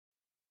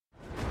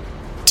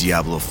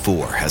Diablo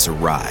 4 has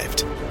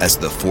arrived. As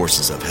the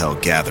forces of hell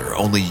gather,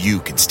 only you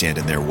can stand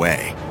in their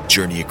way.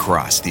 Journey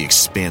across the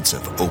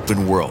expansive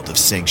open world of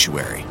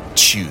Sanctuary.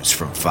 Choose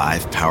from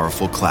 5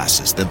 powerful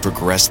classes, then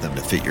progress them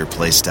to fit your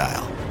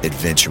playstyle.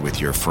 Adventure with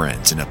your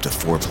friends in up to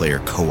 4-player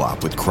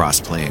co-op with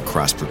cross-play and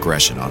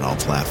cross-progression on all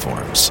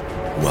platforms.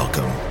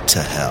 Welcome to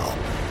Hell.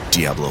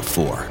 Diablo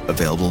 4,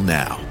 available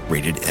now.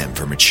 Rated M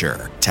for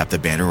mature. Tap the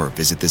banner or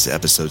visit this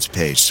episode's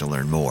page to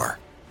learn more.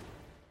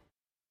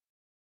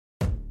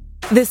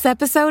 This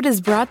episode is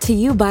brought to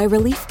you by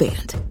Relief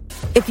Band.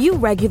 If you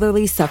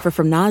regularly suffer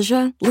from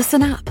nausea,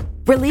 listen up.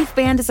 Relief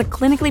Band is a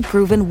clinically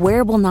proven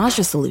wearable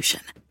nausea solution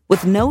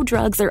with no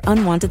drugs or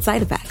unwanted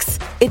side effects.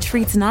 It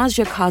treats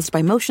nausea caused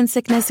by motion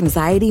sickness,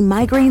 anxiety,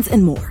 migraines,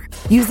 and more,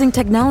 using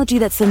technology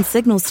that sends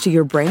signals to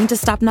your brain to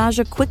stop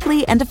nausea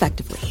quickly and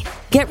effectively.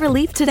 Get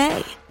relief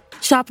today.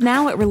 Shop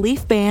now at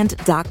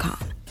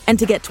reliefband.com. And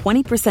to get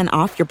 20%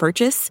 off your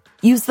purchase,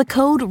 use the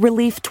code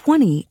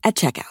RELIEF20 at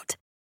checkout.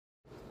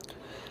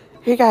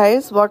 Hey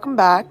guys, welcome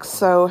back.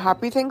 So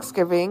happy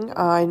Thanksgiving.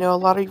 I know a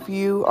lot of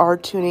you are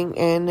tuning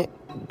in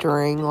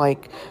during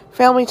like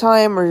family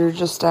time, or you're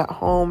just at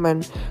home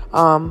and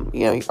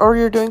or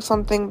you're doing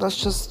something that's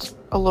just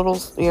a little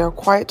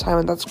quiet time,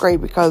 and that's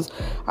great because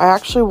I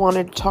actually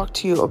wanted to talk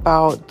to you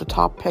about the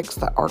top picks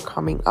that are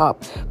coming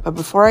up. But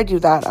before I do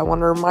that, I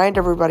want to remind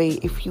everybody,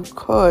 if you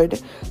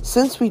could,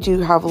 since we do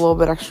have a little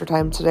bit extra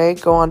time today,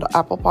 go on to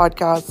Apple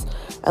Podcasts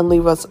and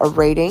leave us a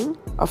rating,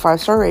 a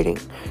 5-star rating,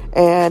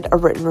 and a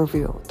written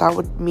review. That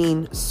would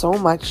mean so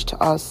much to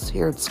us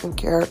here at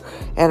Skincare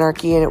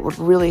Anarchy, and it would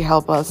really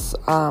help us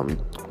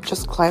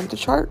just climb the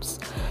charts.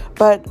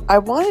 But I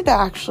wanted to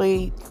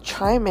actually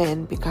chime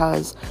in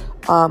because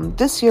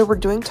this year we're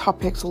doing top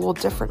picks a little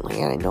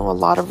differently, and I know a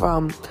lot of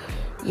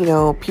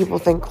people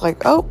think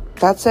like, oh,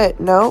 that's it.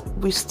 No,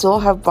 we still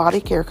have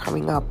body care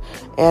coming up.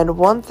 And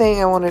one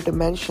thing I wanted to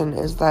mention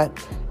is that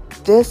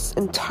this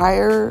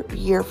entire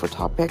year for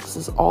top picks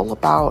is all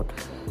about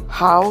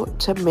how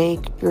to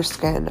make your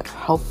skin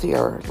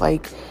healthier.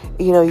 Like,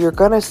 you're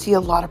going to see a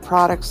lot of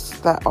products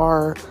that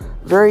are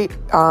very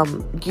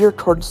geared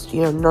towards,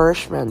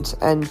 nourishment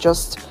and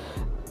just,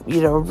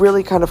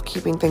 really kind of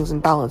keeping things in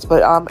balance.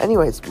 But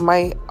anyways,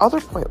 my other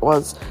point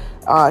was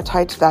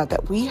tied to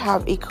that we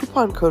have a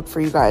coupon code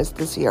for you guys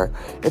this year.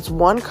 It's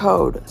one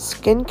code,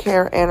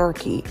 Skincare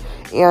Anarchy,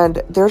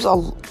 and there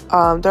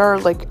are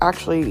like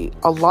actually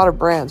a lot of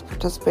brands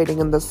participating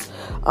in this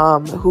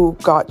who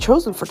got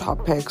chosen for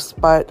top picks.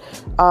 But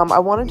I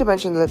wanted to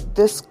mention that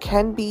this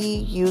can be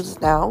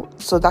used now,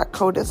 so that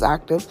code is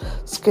active,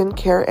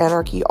 Skincare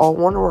Anarchy, all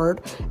one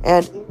word.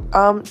 And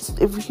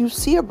if you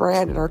see a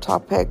brand in our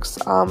top picks,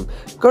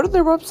 go to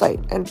their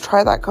website and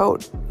try that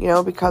code,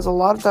 because a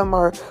lot of them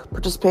are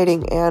participating,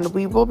 and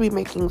we will be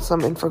making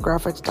some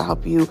infographics to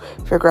help you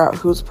figure out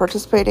who's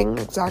participating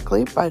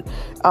exactly. But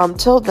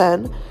till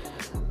then,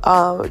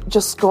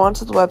 just go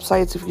onto the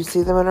websites if you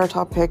see them in our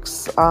top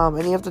picks,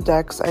 any of the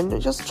decks,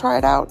 and just try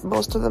it out.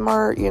 Most of them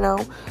are,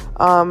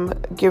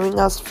 giving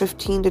us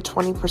 15 to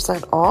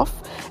 20% off,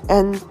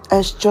 and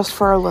as just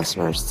for our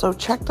listeners. So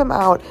check them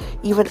out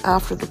even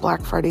after the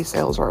Black Friday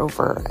sales are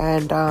over.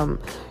 And,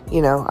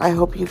 I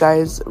hope you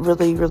guys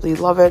really, really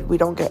love it. We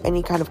don't get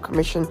any kind of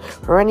commission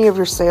for any of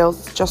your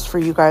sales. It's just for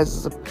you guys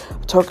as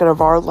a token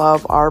of our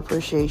love, our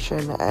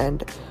appreciation,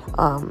 and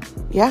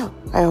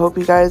I hope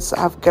you guys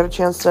get a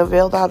chance to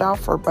avail that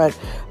offer. But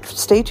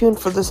stay tuned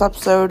for this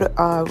episode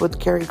with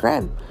Kari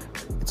Gran.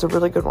 It's a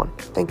really good one.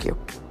 Thank you.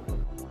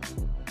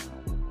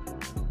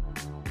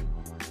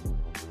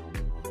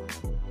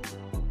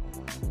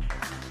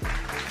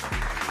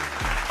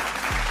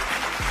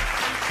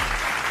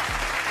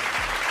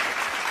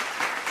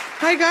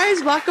 Hi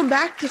guys, welcome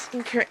back to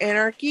Skincare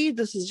Anarchy.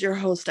 This is your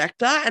host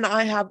Ekta, and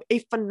I have a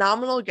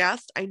phenomenal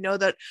guest. I know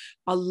that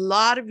a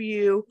lot of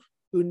you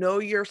who know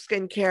your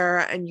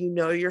skincare and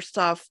your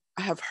stuff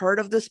have heard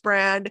of this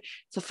brand.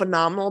 It's a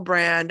phenomenal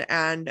brand,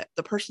 and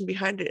the person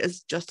behind it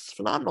is just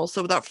phenomenal.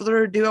 So without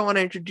further ado, I want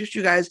to introduce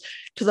you guys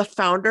to the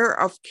founder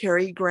of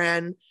Kari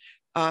Gran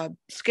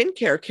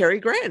Skincare, Kari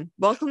Gran.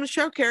 Welcome to the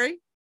show, Kari.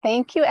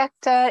 Thank you,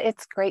 Ekta.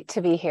 It's great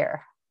to be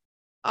here.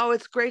 Oh,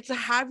 it's great to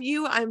have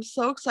you. I'm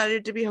so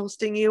excited to be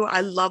hosting you. I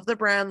love the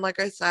brand,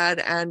 like I said,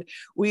 and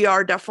we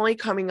are definitely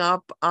coming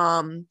up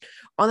on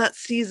that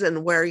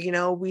season where,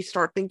 we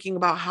start thinking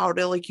about how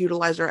to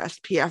utilize our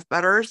SPF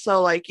better.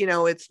 So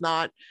it's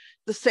not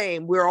the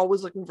same. We're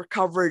always looking for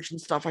coverage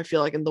and stuff, I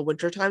feel like, in the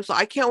winter time. So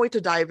I can't wait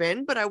to dive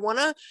in, but I want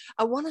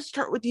to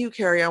start with you,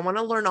 Kari. I want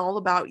to learn all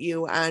about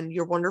you and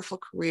your wonderful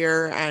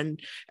career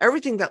and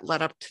everything that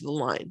led up to the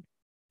line.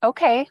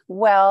 Okay,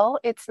 well,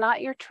 it's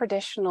not your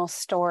traditional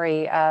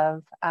story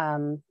of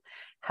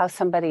how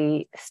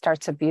somebody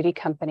starts a beauty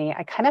company.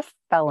 I kind of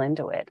fell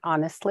into it,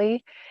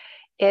 honestly.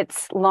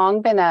 It's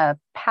long been a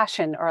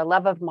passion or a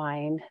love of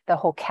mine, the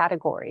whole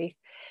category.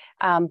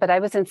 But I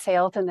was in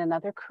sales in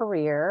another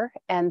career.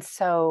 And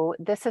so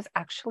this is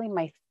actually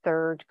my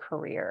third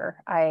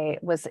career. I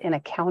was in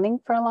accounting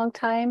for a long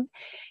time.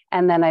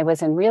 And then I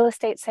was in real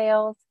estate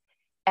sales.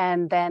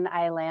 And then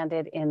I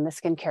landed in the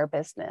skincare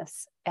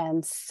business.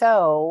 And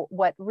so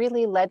what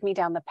really led me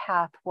down the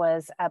path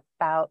was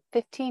about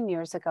 15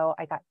 years ago,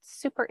 I got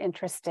super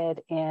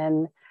interested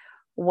in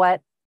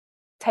what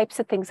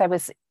types of things I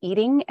was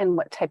eating and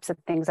what types of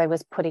things I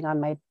was putting on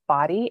my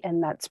body.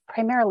 And that's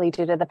primarily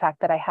due to the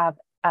fact that I have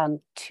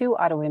two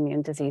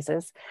autoimmune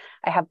diseases.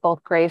 I have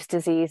both Graves'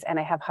 disease and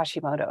I have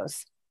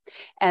Hashimoto's.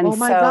 And Oh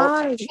my so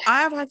gosh,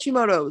 I have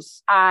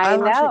Hashimoto's. I Oh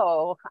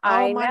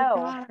my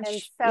know. And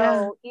gosh. Yeah.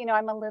 so,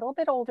 I'm a little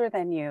bit older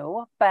than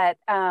you, but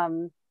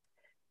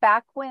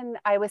back when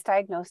I was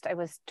diagnosed, I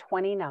was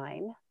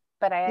 29,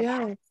 but I had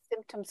Yeah. had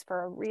symptoms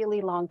for a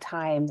really long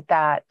time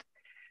that,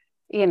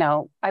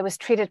 I was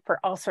treated for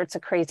all sorts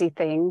of crazy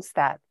things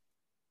that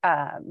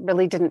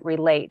really didn't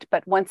relate.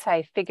 But once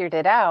I figured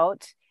it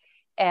out,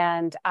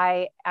 and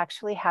I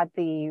actually had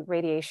the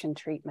radiation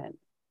treatment.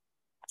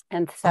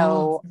 And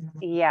Oh, so,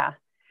 yeah.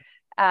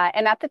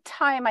 And at the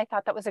time, I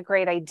thought that was a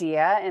great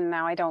idea. And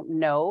now I don't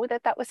know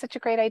that that was such a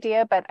great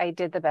idea, but I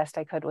did the best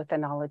I could with the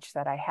knowledge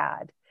that I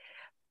had.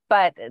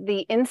 But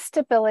the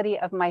instability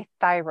of my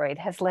thyroid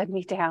has led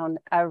me down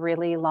a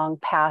really long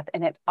path.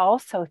 And it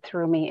also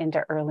threw me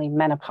into early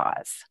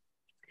menopause.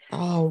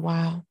 oh,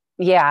 wow.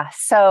 Yeah.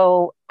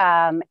 So,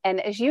 and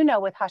as you know,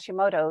 with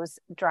Hashimoto's,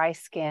 dry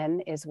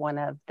skin is one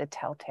of the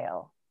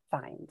telltale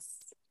signs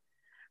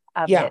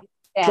of Yeah. it.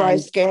 And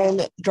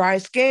Dry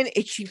skin,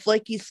 itchy,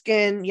 flaky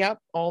skin. Yep.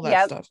 All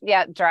that stuff.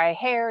 yeah, dry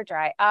hair,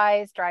 dry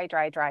eyes,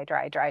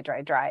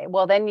 dry.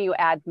 Well, then you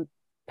add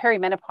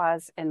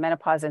perimenopause and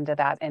menopause into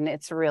that, and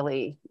it's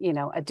really,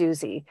 a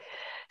doozy.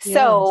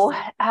 So,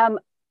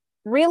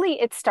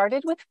 really, it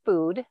started with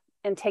food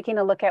and taking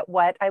a look at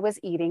what I was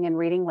eating and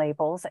reading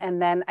labels.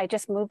 And then I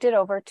just moved it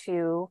over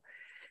to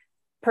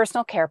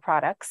personal care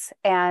products.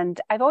 And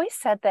I've always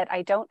said that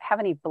I don't have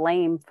any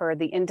blame for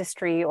the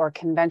industry or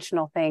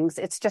conventional things.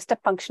 It's just a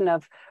function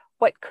of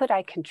what could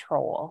I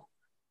control.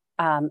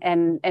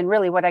 And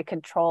really what I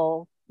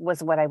control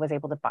was what I was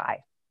able to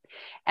buy.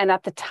 And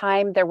at the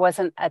time, there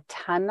wasn't a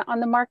ton on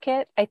the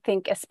market. I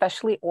think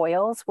especially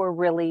oils were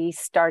really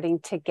starting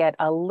to get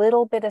a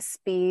little bit of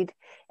speed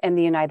in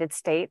the United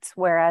States,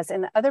 whereas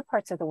in other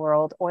parts of the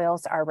world,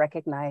 oils are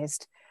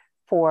recognized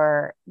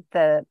for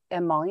the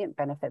emollient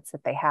benefits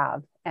that they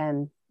have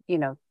and,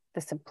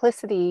 the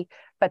simplicity,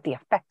 but the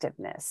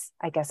effectiveness,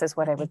 I guess is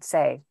what I would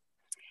say.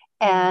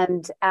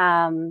 And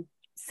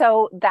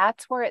so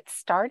that's where it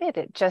started.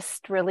 It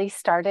just really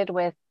started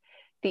with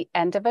the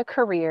end of a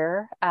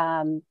career,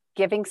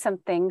 giving some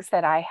things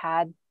that I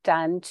had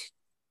done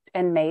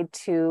and made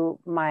to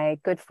my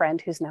good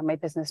friend, who's now my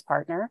business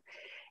partner.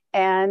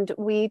 And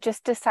we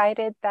just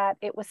decided that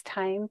it was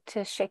time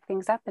to shake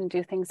things up and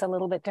do things a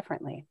little bit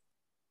differently.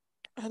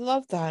 I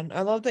love that.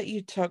 I love that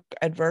you took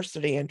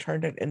adversity and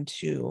turned it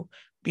into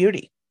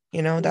beauty.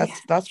 Yeah.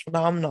 That's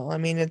phenomenal. I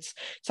mean,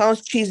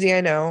 sounds cheesy.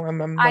 I know.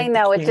 I'm I like the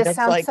know it queen just of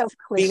sounds like so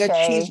being a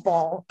cliche. cheese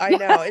ball. I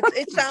know.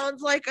 It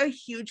sounds like a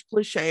huge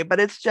cliche,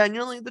 but it's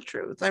genuinely the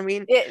truth. I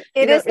mean, It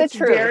is the it's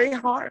truth. very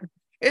hard.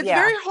 It's Yeah.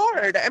 very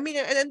hard. I mean,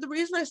 and the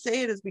reason I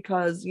say it is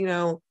because,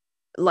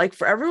 like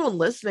for everyone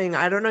listening,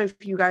 I don't know if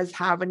you guys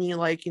have any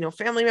like,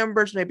 family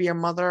members, maybe a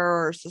mother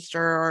or a sister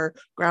or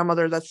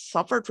grandmother that's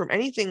suffered from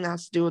anything that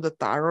has to do with the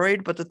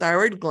thyroid, but the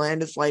thyroid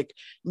gland is like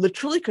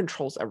literally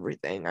controls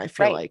everything. I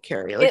feel Right. like,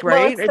 Carrie, like, Well,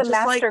 right? it's the It's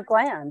just like, master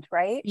gland,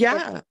 right?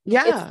 yeah, It's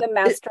yeah. the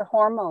master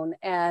hormone.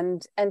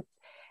 And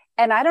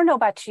I don't know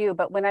about you,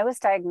 but when I was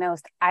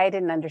diagnosed, I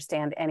didn't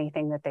understand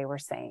anything that they were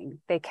saying.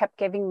 They kept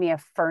giving me a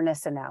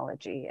furnace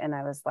analogy. And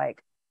I was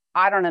like,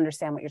 I don't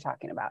understand what you're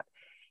talking about.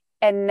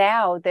 And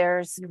now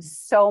there's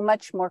so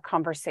much more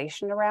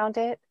conversation around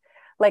it.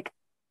 Like,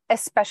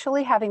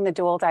 especially having the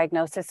dual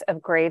diagnosis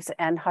of Graves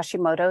and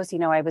Hashimoto's,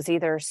 I was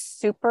either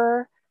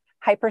super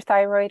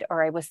hyperthyroid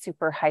or I was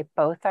super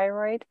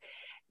hypothyroid.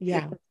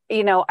 Yeah.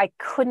 I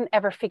couldn't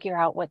ever figure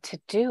out what to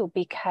do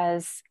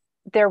because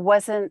there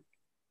wasn't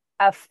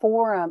a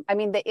forum. I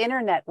mean, the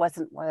internet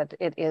wasn't what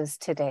it is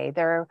today.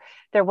 There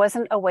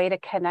wasn't a way to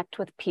connect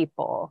with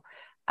people.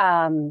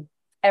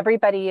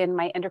 Everybody in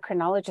my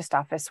endocrinologist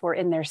office were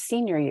in their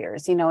senior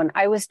years, and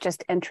I was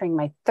just entering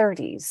my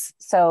 30s.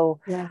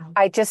 So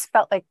I just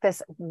felt like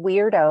this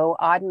weirdo,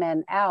 odd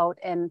man out.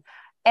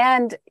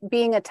 And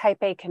being a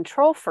type A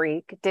control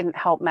freak didn't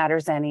help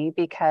matters any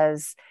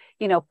because,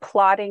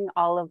 plotting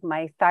all of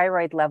my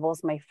thyroid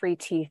levels, my free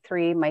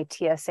T3, my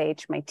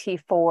TSH, my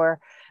T4,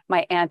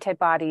 my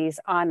antibodies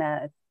on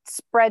a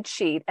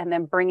spreadsheet, and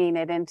then bringing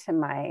it into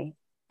my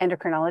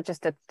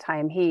endocrinologist at the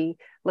time, he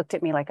looked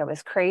at me like I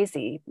was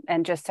crazy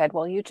and just said,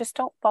 well, you just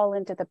don't fall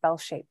into the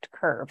bell-shaped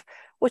curve,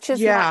 which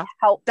is not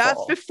helpful.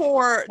 That's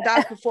before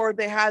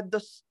they had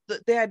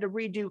they had to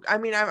redo. I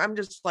mean, I'm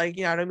just like,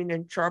 I don't mean to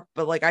interrupt,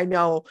 but like, I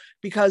know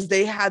because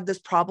they had this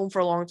problem for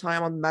a long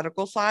time on the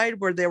medical side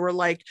where they were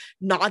like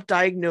not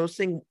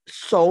diagnosing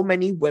so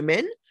many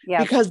women.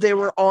 Yep. Because they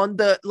were on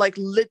the like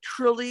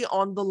literally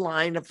on the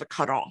line of the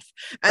cutoff.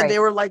 And they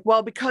were like,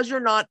 well, because you're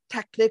not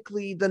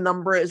technically, the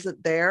number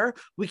isn't there,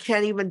 we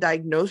can't even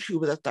diagnose you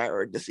with a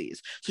thyroid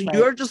disease. So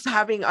you're just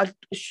having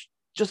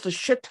just a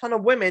shit ton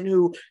of women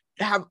who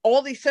have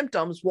all these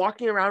symptoms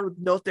walking around with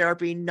no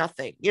therapy,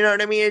 nothing. You know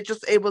what I mean?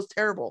 It was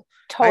terrible.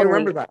 Totally. I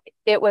remember that.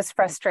 It was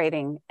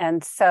frustrating.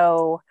 And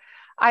so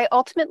I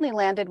ultimately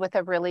landed with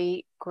a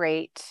really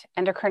great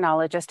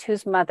endocrinologist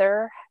whose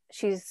mother,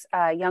 she's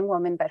a young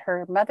woman, but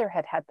her mother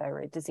had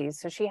thyroid disease.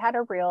 So she had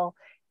a real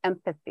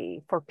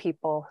empathy for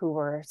people who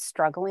were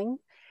struggling.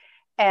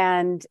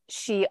 And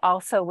she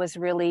also was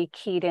really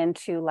keyed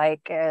into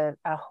like a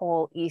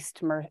whole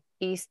East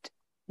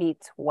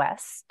meets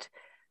West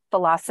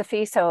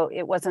philosophy. So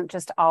it wasn't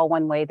just all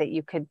one way that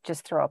you could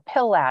just throw a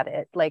pill at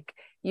it. Like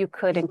you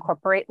could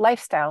incorporate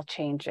lifestyle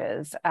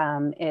changes.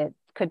 It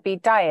could be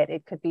diet,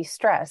 it could be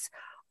stress,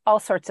 all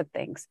sorts of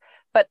things.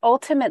 But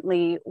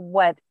ultimately,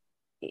 what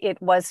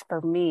it was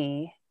for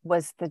me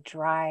was the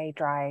dry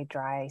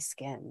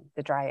skin,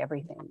 the dry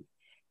everything.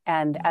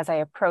 And as I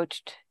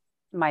approached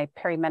my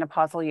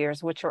perimenopausal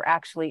years, which were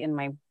actually in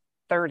my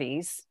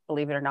 30s,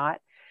 believe it or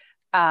not,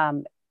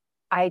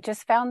 I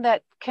just found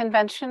that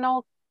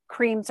conventional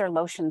creams or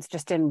lotions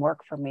just didn't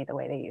work for me the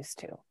way they used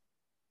to.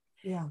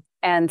 Yeah.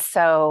 And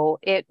so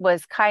it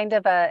was kind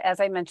of as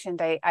I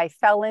mentioned, I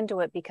fell into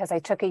it because I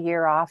took a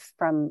year off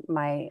from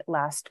my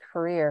last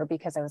career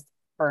because I was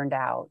burned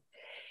out,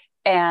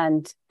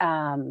 and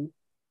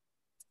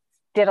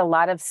did a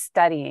lot of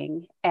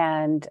studying.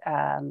 And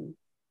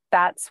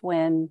that's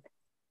when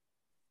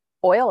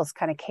oils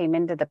kind of came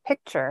into the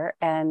picture.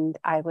 And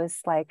I was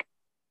like,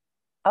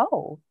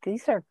 oh,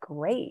 these are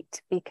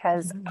great,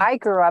 because I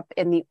grew up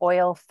in the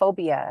oil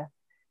phobia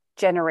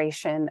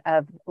generation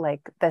of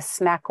like the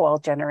snack oil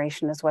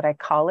generation is what I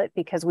call it,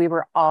 because we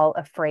were all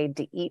afraid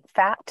to eat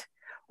fat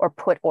or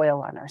put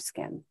oil on our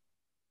skin.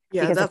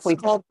 Yeah,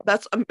 because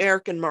that's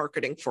American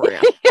marketing for you.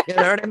 You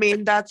know what I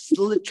mean? That's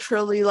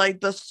literally like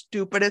the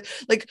stupidest.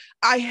 Like,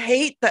 I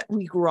hate that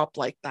we grew up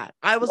like that.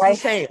 I was the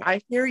same.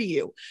 I hear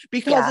you,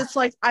 because it's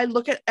like I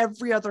look at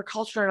every other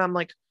culture and I'm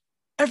like,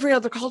 every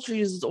other culture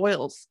uses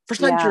oils for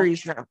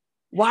centuries now.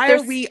 Why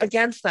are we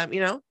against them,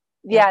 you know?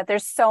 Yeah,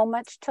 there's so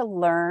much to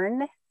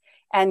learn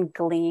and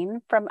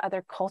glean from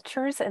other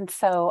cultures. And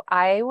so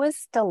I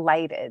was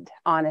delighted,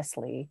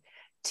 honestly,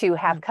 to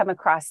have come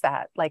across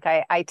that. Like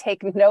I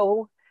take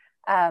no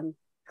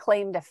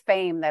claim to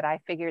fame that I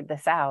figured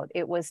this out.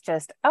 It was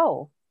just,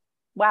 oh,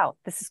 wow,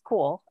 this is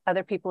cool.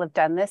 Other people have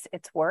done this.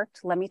 It's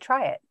worked. Let me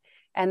try it.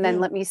 And then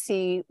let me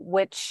see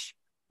which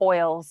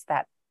oils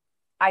that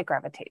I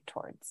gravitate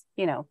towards.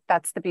 You know,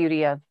 that's the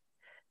beauty of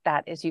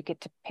that, is you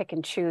get to pick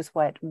and choose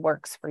what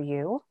works for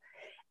you.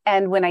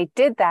 And when I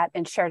did that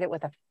and shared it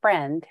with a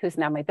friend who's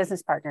now my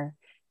business partner,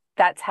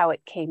 that's how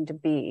it came to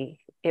be.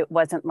 It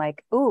wasn't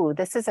like, ooh,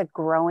 this is a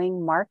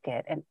growing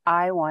market and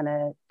I want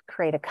to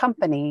create a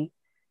company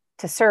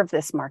to serve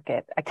this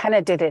market. I kind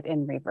of did it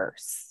in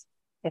reverse,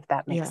 if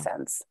that makes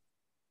sense.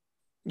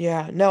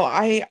 Yeah, no,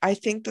 I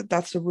think that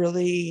that's a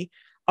really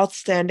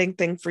outstanding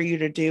thing for you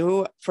to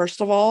do, first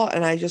of all.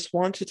 And I just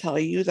want to tell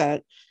you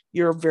that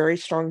you're a very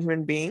strong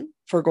human being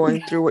for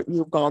going through what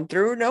you've gone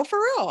through. No, for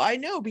real. I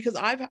know, because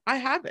I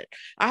have it.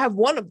 I have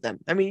one of them.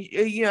 I mean,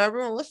 you know,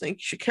 everyone listening,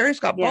 Kari's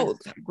got both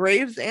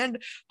Graves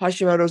and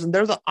Hashimoto's, and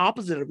they're the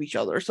opposite of each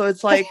other. So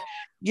it's like,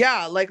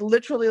 yeah, like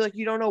literally, like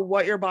you don't know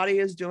what your body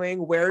is doing,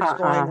 where it's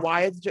going,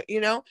 why it's,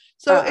 you know,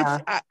 so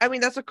it's, I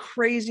mean, that's a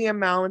crazy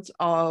amount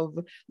of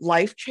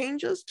life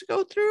changes to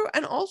go through,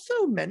 and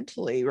also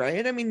mentally,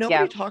 right? I mean,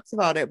 nobody talks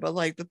about it, but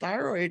like the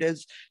thyroid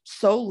is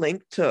so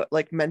linked to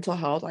like mental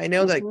health. I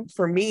know that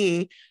for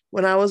me,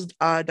 when I was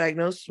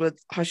diagnosed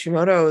with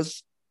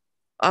Hashimoto's,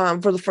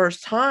 for the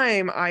first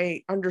time,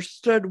 I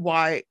understood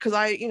why, because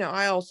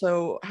I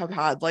also have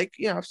had like,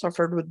 I've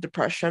suffered with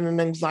depression and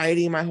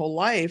anxiety my whole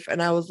life.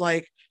 And I was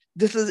like,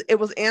 it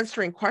was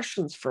answering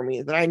questions for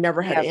me that I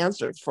never had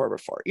answers for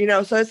before,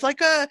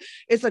 so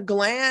it's a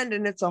gland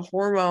and it's a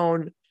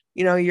hormone,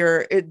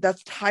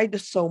 that's tied to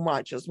so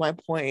much, is my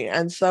point.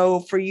 And so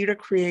for you to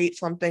create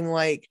something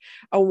like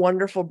a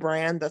wonderful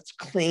brand that's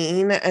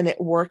clean and it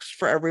works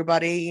for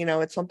everybody,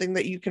 it's something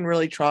that you can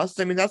really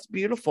trust. I mean, that's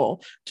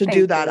beautiful to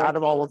do that out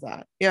of all of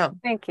that. Yeah.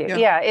 Thank you.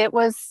 Yeah, it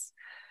was,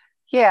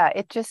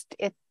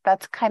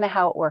 that's kind of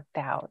how it worked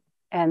out.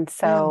 And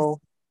so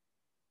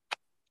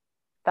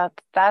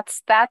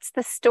that's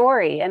the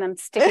story, and I'm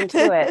sticking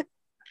to it.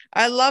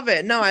 I love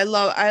it. No, I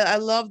love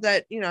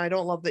that, I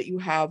don't love that you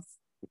have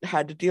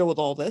had to deal with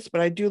all this, but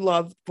I do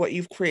love what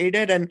you've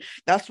created. And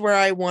that's where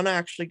I want to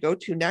actually go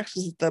to next,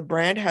 is the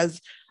brand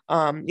has,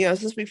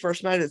 since we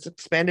first met, it's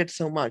expanded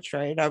so much,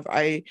 right?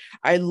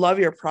 I love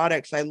your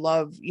products. I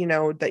love,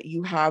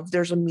 that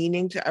there's a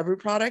meaning to every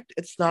product.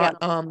 It's not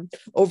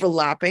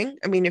overlapping.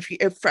 I mean,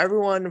 for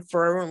everyone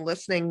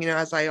listening,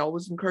 as I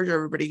always encourage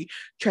everybody,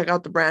 check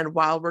out the brand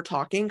while we're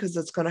talking, because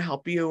it's going to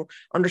help you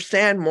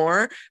understand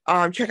more.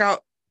 Check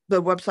out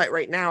the website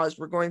right now as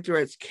we're going through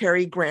it. It's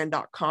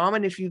karigran.com.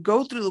 And if you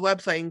go through the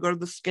website and go to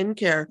the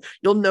skincare,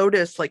 you'll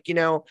notice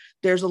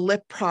there's a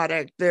lip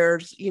product,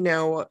 there's,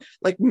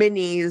 like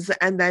minis,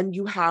 and then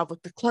you have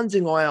like the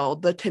cleansing oil,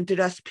 the tinted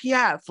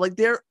SPF, like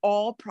they're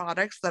all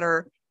products that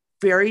are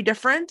very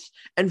different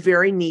and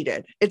very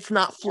needed. It's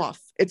not fluff.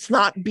 It's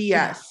not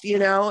BS, you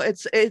know,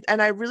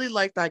 and I really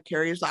like that,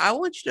 Kari. So I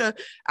want you to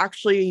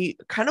actually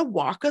kind of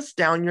walk us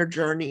down your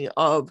journey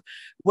of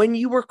when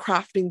you were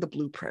crafting the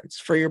blueprints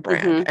for your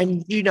brand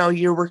and, you know,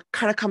 you were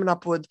kind of coming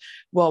up with,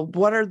 well,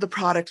 what are the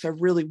products I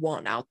really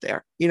want out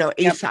there, you know,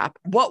 ASAP.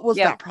 What was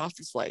that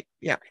process like?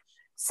 Yeah.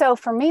 So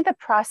for me, the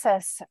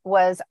process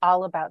was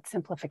all about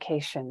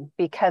simplification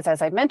because,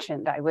 as I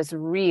mentioned, I was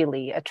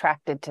really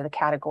attracted to the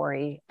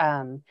category.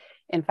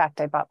 In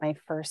fact, I bought my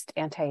first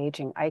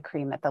anti-aging eye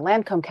cream at the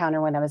Lancome counter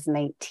when I was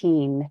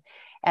 19.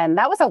 And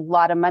that was a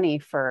lot of money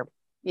for,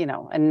 you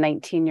know, a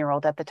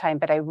 19-year-old at the time,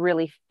 but I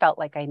really felt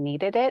like I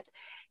needed it.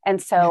 And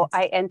so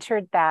I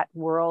entered that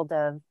world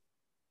of,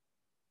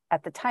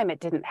 at the time, it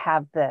didn't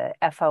have the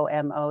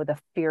FOMO, the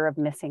fear of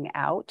missing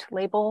out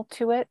label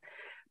to it.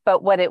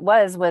 But what it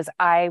was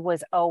I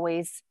was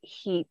always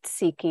heat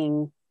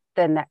seeking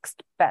the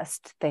next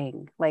best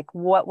thing. Like,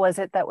 what was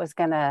it that was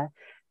going to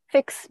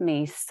fix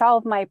me,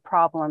 solve my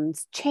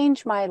problems,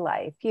 change my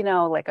life? You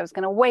know, like I was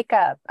going to wake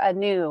up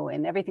anew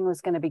and everything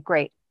was going to be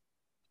great.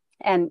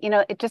 And, you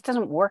know, it just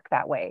doesn't work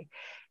that way.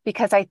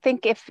 Because I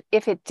think if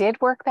it did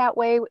work that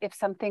way, if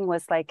something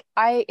was like,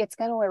 it's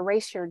going to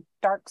erase your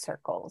dark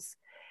circles,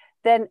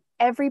 then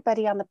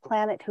everybody on the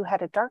planet who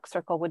had a dark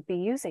circle would be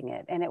using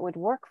it and it would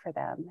work for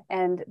them.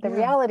 And the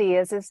reality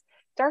is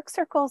dark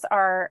circles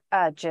are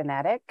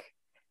genetic.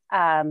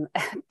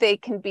 They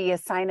can be a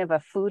sign of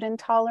a food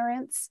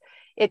intolerance.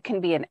 It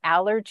can be an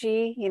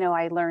allergy. You know,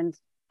 I learned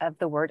of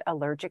the word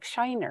allergic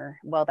shiner.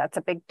 Well, that's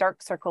a big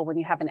dark circle when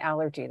you have an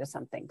allergy to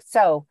something.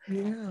 So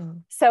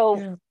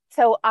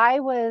I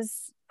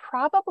was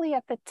probably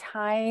at the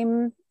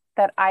time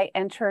that I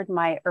entered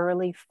my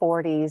early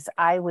 40s,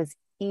 I was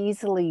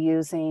easily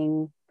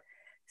using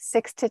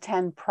 6 to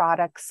 10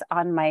 products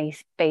on my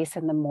face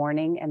in the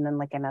morning and then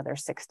like another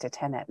 6 to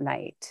 10 at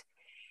night.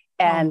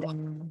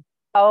 And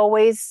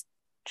always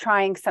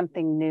trying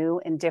something new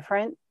and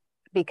different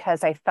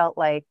because I felt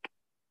like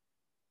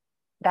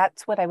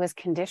that's what I was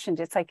conditioned.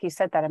 It's like you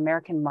said, that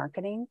American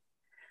marketing.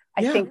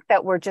 I think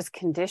that we're just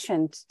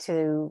conditioned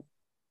to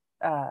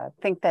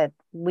think that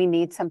we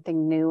need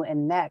something new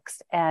and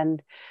next.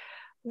 And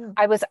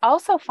I was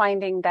also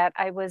finding that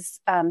I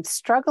was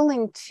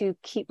struggling to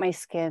keep my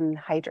skin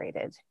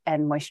hydrated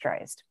and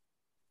moisturized.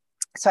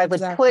 So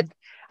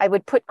I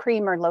would put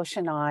cream or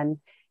lotion on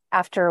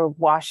after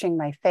washing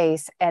my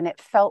face, and it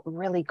felt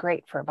really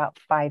great for about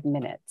 5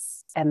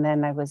 minutes. And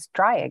then I was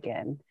dry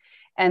again.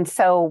 And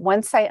so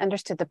once I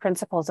understood the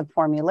principles of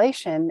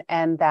formulation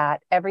and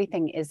that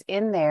everything is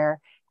in there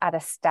at a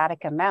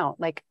static amount,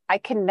 like I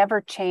can never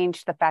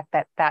change the fact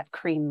that that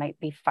cream might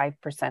be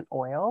 5%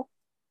 oil.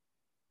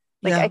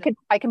 Like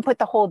I can put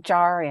the whole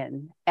jar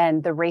in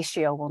and the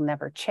ratio will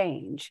never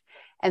change.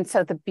 And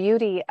so the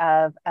beauty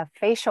of a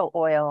facial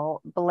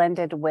oil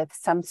blended with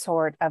some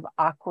sort of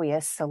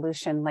aqueous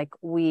solution, like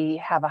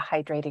we have a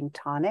hydrating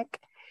tonic,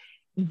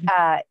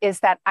 is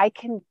that I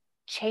can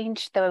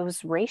change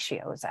those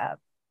ratios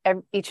up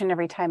each and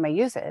every time I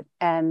use it.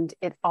 And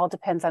it all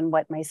depends on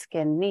what my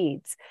skin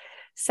needs.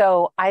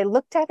 So I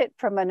looked at it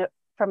from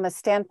a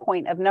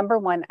standpoint of, number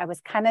one, I was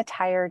kind of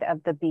tired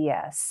of the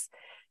BS.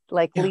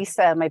 Like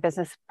Lisa, my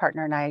business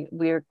partner, and I,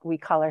 we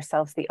call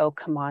ourselves the "Oh,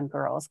 come on,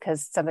 girls,"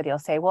 because somebody will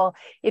say, well,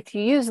 if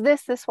you use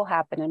this, this will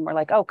happen. And we're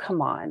like, oh,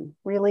 come on,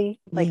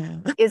 really? Like,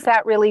 is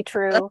that really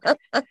true?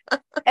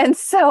 And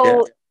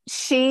so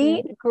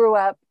she grew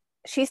up,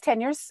 she's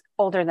 10 years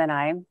older than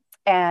I,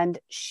 and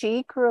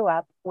she grew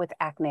up with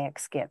acneic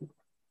skin.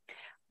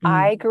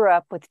 I grew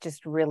up with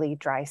just really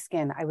dry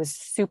skin. I was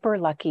super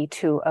lucky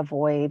to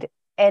avoid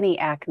any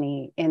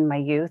acne in my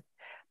youth,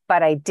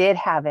 but I did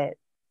have it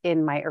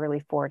in my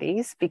early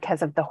 40s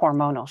because of the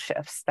hormonal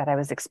shifts that I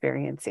was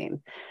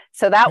experiencing.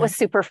 So that was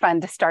super fun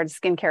to start a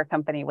skincare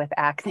company with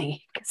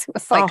acne because it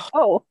was like,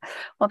 oh,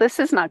 well, this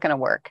is not going to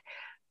work.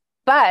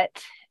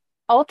 But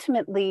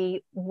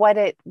ultimately, what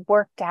it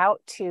worked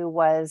out to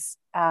was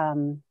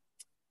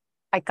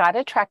I got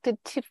attracted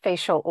to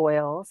facial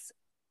oils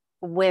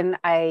when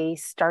I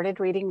started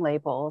reading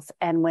labels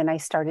and when I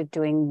started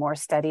doing more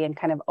study and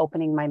kind of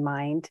opening my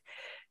mind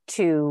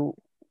to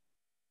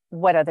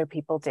what other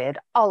people did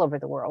all over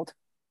the world.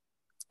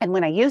 And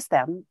when I used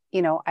them,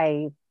 you know,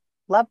 I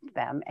loved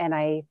them and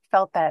I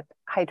felt that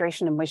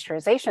hydration and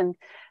moisturization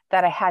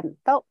that I hadn't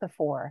felt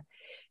before.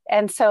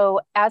 And so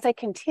as I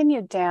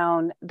continued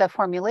down the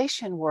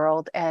formulation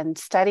world and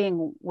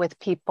studying with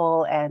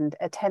people and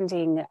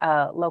attending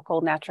a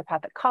local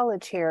naturopathic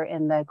college here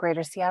in the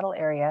greater Seattle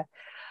area,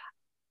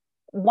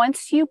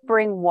 once you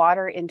bring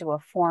water into a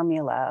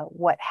formula,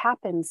 what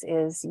happens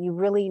is you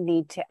really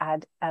need to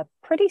add a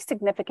pretty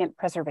significant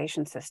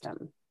preservation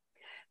system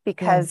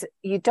because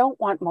you don't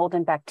want mold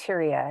and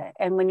bacteria.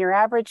 And when your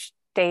average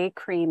day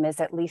cream is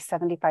at least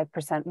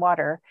 75%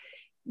 water,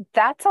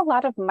 that's a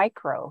lot of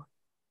micro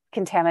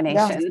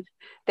contamination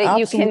that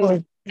you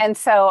can. And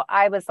so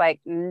I was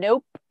like,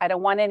 nope, I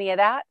don't want any of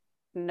that.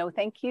 No,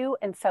 thank you.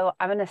 And so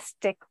I'm going to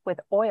stick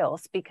with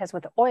oils because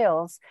with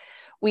oils,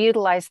 we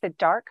utilize the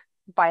dark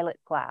violet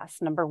glass,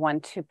 number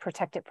one, to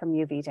protect it from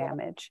UV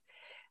damage.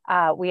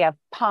 We have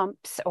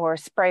pumps or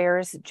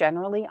sprayers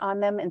generally on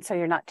them. And so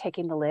you're not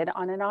taking the lid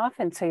on and off.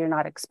 And so you're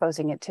not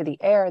exposing it to the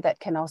air that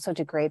can also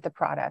degrade the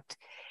product.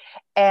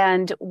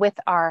 And with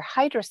our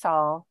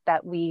hydrosol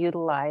that we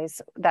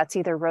utilize, that's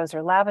either rose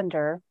or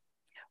lavender,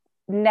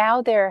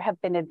 now there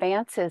have been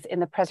advances in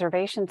the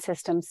preservation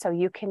system. So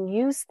you can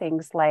use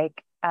things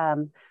like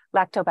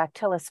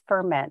lactobacillus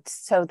ferment.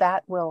 So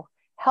that will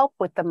help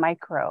with the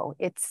micro.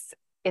 It's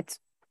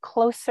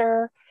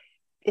closer.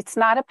 It's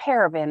not a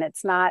paraben.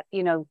 It's not,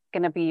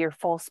 going to be your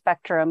full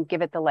spectrum,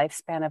 give it the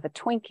lifespan of a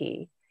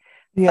Twinkie.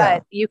 Yeah.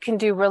 But you can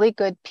do really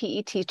good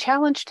PET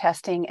challenge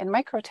testing and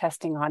micro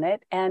testing on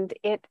it. And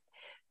it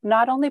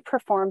not only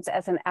performs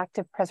as an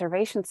active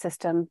preservation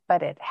system,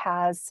 but it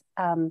has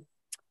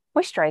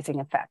moisturizing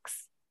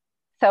effects.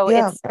 So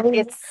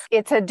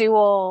it's a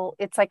dual,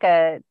 it's like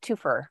a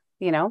twofer,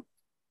 Well,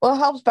 it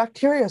helps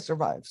bacteria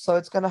survive. So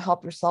it's going to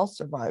help your cells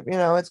survive.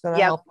 It's going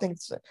to help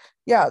things.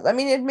 Yeah. I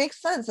mean, it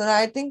makes sense. And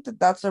I think that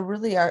that's a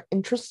really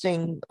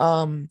interesting,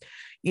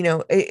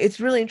 it's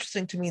really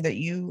interesting to me that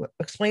you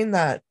explain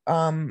that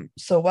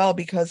so well,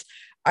 because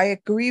I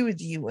agree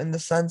with you in the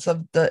sense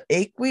of the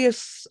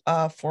aqueous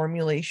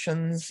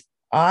formulations.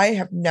 I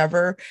have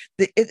never,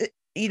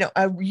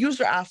 a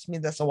user asked me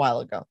this a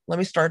while ago. Let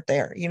me start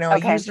there.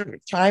 A user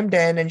chimed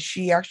in and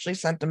she actually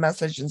sent a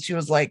message and she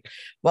was like,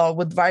 well,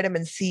 with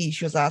vitamin C,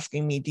 she was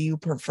asking me, do you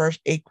prefer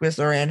aqueous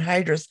or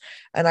anhydrous?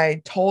 And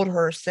I told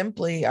her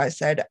simply, I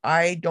said,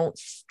 I don't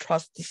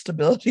trust the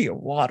stability of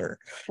water.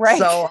 Right.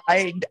 So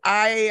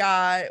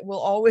I will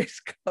always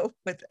go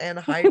with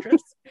anhydrous.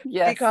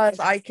 Yes. Because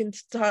I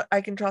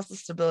can trust the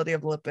stability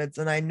of lipids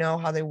and I know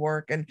how they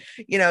work. And,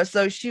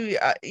 so she,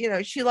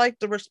 she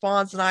liked the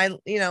response and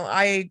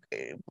I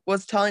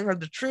was telling her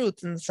the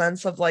truth in the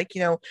sense of like,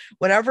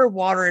 whenever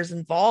water is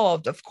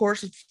involved, of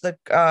course it's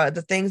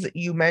the things that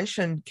you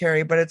mentioned,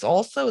 Kari, but it's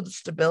also the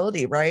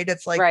stability, right?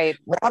 It's like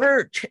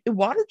water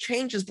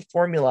changes the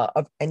formula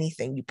of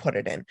anything you put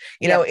it in.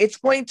 It's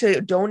going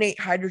to donate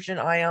hydrogen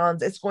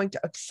ions. It's going to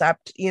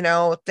accept,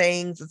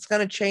 things. It's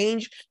going to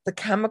change the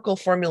chemical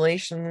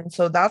formulation.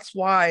 So that's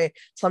why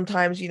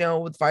sometimes,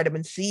 with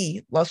vitamin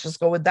C, let's just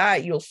go with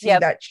that. You'll see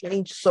that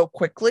change so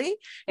quickly,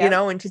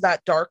 into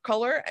that dark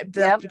color.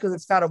 That's because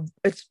it's got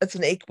it's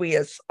an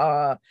aqueous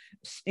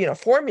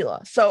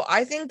formula. So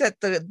I think that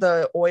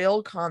the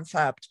oil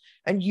concept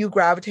and you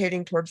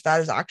gravitating towards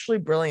that is actually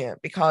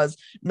brilliant, because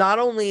not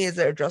only is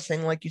it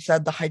addressing, like you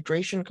said, the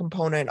hydration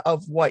component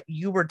of what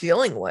you were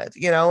dealing with,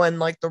 and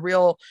like the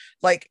real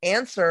like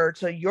answer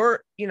to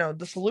your,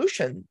 the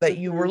solution that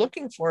you were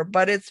looking for,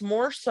 but it's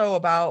more so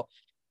about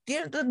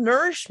the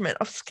nourishment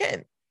of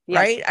skin.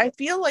 Right. I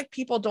feel like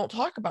people don't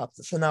talk about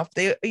this enough.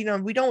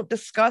 We don't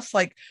discuss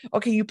like,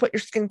 okay, you put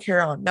your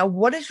skincare on. Now,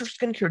 what is your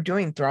skincare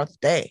doing throughout the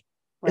day?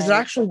 Is it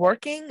actually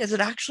working? Is it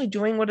actually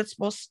doing what it's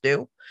supposed to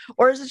do?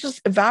 Or is it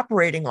just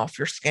evaporating off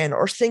your skin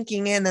or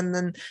sinking in and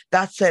then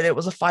that's it? It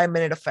was a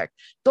 5-minute effect.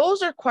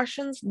 Those are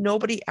questions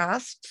nobody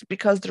asks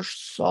because they're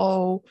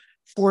so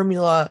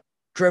formula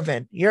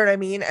driven, you know what I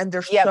mean? And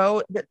there's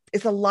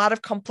it's a lot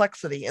of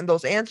complexity in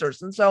those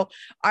answers. And so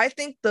I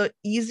think the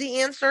easy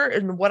answer,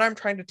 and what I'm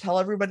trying to tell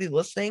everybody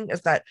listening, is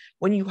that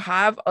when you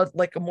have a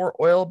more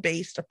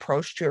oil-based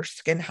approach to your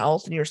skin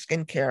health and your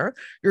skincare,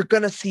 you're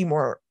going to see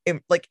more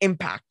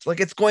impact. Like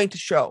it's going to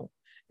show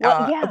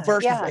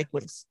versus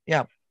aqueous.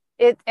 Yeah.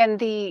 And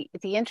the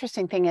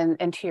interesting thing,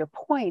 and to your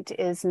point,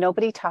 is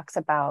nobody talks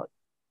about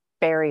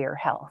barrier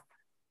health.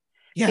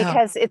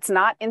 Because it's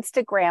not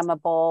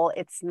Instagrammable,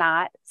 it's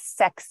not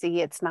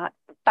sexy, it's not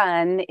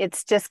fun.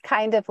 It's just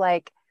kind of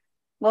like,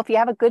 well, if you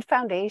have a good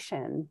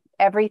foundation,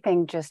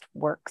 everything just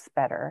works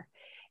better.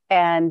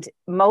 And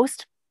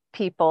most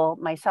people,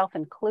 myself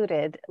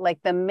included, like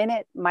the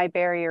minute my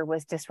barrier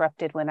was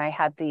disrupted when I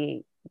had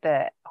the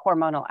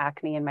hormonal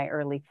acne in my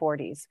early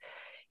 40s,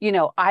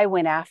 I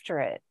went after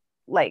it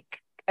like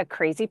a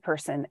crazy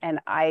person, and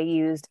I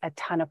used a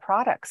ton of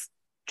products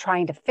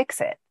trying to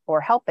fix it or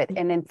help it.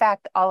 And in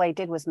fact, all I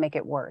did was make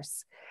it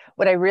worse.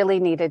 What I really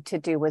needed to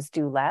do was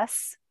do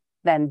less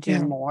than do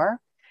more.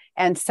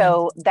 And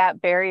so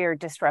that barrier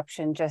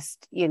disruption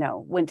just,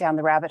 went down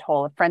the rabbit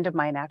hole. A friend of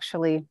mine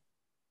actually,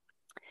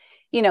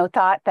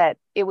 thought that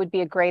it would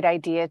be a great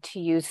idea to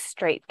use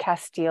straight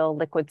Castile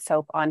liquid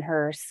soap on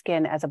her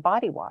skin as a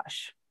body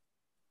wash.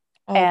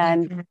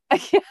 And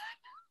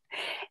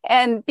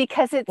and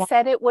because it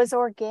said it was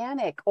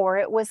organic or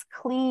it was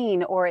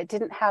clean or it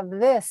didn't have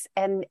this,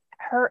 and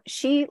her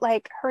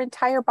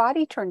entire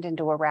body turned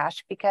into a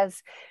rash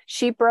because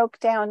she broke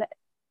down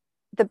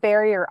the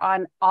barrier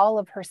on all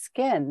of her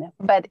skin.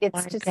 But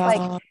it's just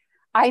like,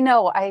 I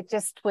know, I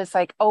just was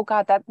like, oh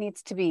God, that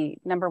needs to be,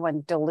 number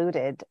one,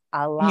 diluted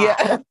a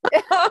lot.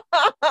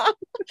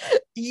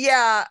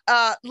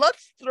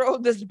 Let's throw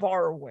this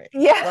bar away.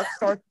 Let's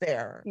start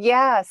there.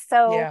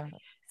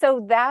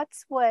 So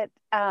that's what,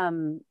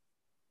 once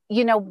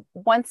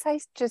I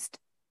just,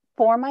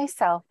 for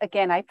myself,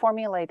 again, I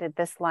formulated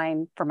this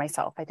line for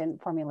myself. I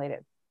didn't formulate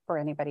it for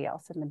anybody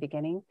else in the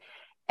beginning.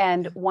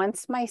 And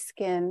once my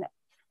skin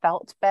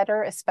felt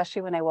better,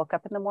 especially when I woke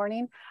up in the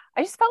morning,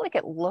 I just felt like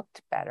it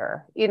looked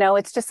better.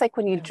 It's just like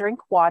when you drink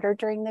water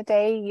during the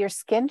day, your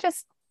skin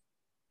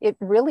it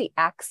really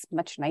acts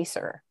much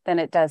nicer than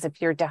it does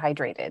if you're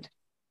dehydrated.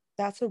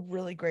 That's a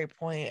really great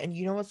point. And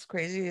you know what's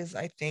crazy is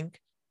I think,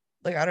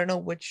 like, I don't know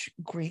which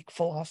Greek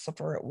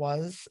philosopher it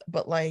was,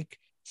 but like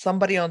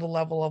somebody on the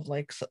level of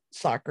like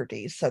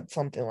Socrates said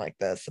something like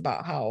this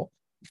about how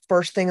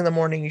first thing in the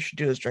morning you should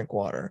do is drink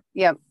water.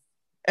 Yep.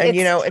 And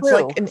It's it's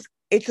true. like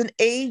it's an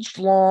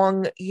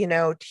age-long,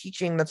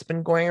 teaching that's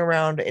been going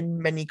around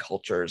in many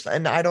cultures.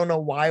 And I don't know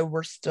why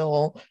we're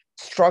still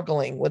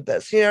struggling with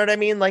this. You know what I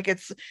mean? Like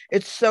it's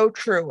so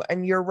true.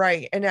 And you're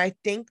right. And I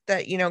think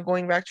that,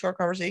 going back to our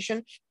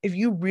conversation, if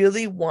you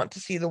really want to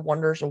see the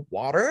wonders of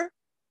water,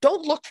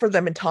 don't look for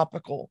them in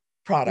topical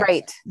products.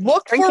 Right.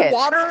 Look Drink for it.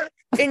 water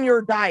in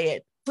your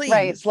diet. Right.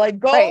 Please, like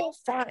go Right.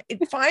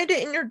 find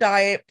it in your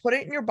diet, put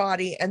it in your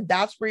body, and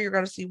that's where you're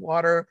going to see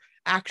water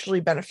actually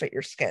benefit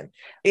your skin.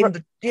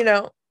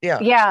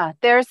 Yeah,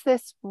 there's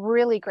this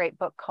really great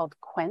book called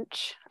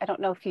Quench. I don't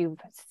know if you've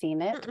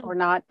seen it or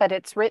not, but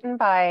it's written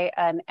by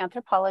an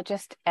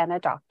anthropologist and a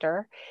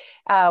doctor.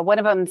 One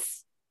of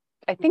them's,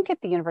 I think,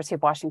 at the University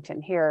of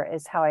Washington. Here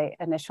is how I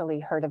initially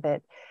heard of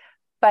it.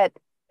 But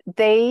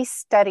they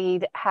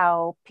studied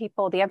how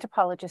the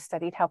anthropologists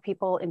studied how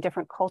people in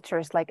different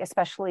cultures, like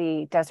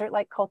especially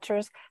desert-like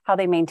cultures, how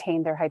they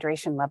maintain their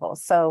hydration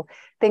levels. So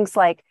things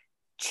like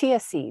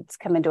chia seeds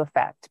come into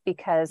effect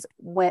because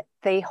when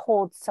they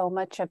hold so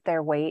much of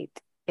their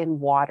weight in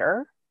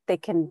water, they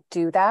can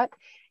do that.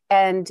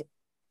 And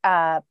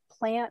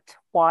plant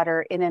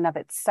water in and of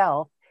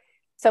itself.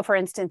 So for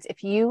instance,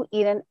 if you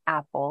eat an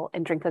apple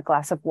and drink a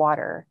glass of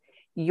water,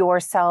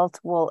 your cells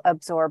will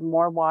absorb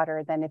more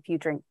water than if you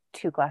drink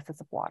 2 glasses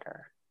of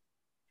water.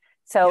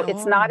 So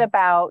it's not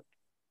about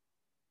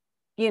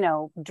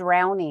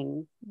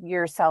drowning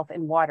yourself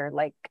in water.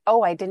 Like,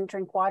 oh, I didn't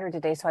drink water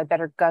today, so I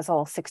better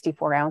guzzle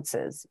 64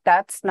 ounces.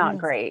 That's not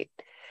great.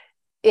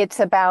 It's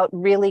about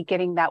really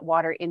getting that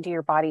water into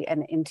your body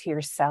and into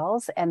your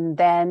cells, and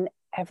then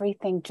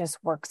everything just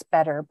works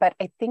better. But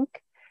I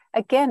think,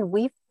 again,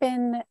 we've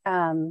been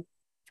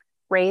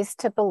raised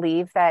to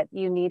believe that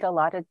you need a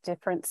lot of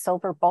different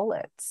silver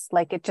bullets.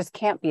 Like it just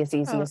can't be as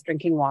easy as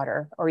drinking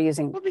water or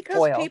using because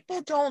oil.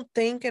 People don't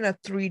think in a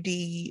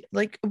 3D,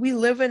 like we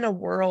live in a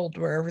world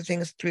where everything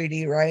is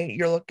 3D, right?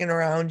 You're looking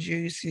around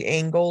you see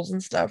angles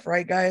and stuff,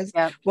 right, guys?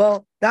 Yep.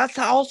 Well, that's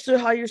also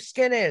how your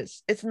skin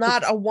is. It's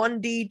not a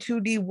 1D,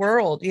 2D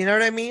world. You know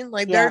what I mean?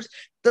 Like there's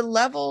the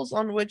levels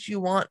on which you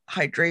want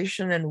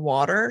hydration, and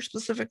water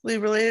specifically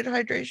related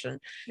hydration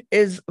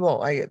is, well,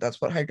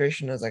 that's what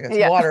hydration is, I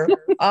guess, water.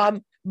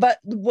 But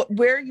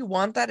where you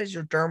want that is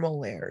your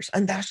dermal layers,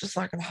 and that's just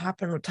not going to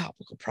happen with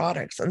topical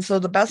products. And so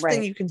the best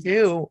thing you can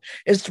do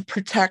is to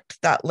protect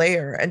that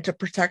layer and to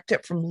protect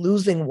it from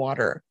losing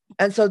water.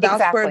 And so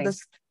that's where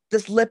this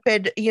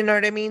lipid, you know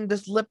what I mean,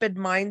 this lipid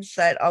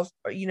mindset of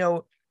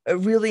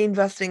really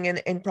investing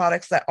in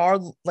products that are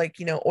like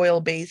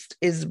oil based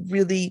is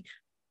really,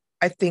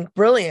 I think,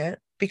 brilliant,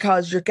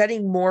 because you're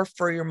getting more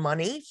for your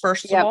money,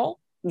 first of all.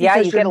 Yeah,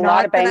 you get a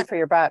lot of bang for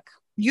your buck.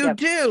 You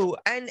do.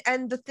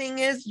 And the thing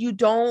is, you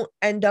don't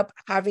end up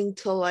having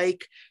to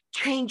like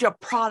change up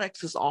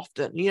products as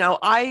often.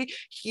 I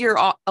hear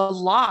a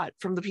lot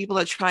from the people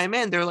that chime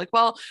in. They're like,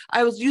 well,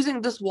 I was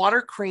using this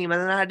water cream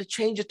and then I had to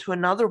change it to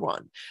another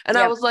one. And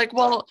I was like,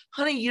 well,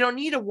 honey, you don't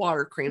need a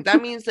water cream.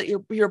 That means that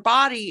your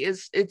body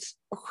it's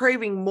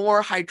craving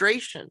more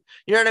hydration.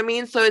 You know what I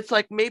mean? So it's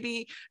like,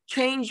 maybe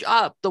change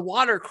up the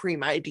water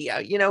cream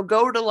idea,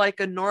 go to like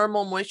a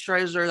normal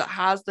moisturizer that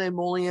has the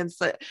emollients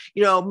that,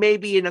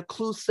 maybe an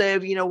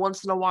occlusive,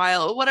 once in a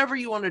while, whatever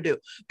you want to do.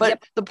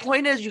 But the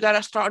point is, you got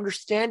to start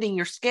understanding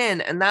your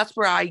skin. And that's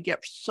where I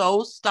get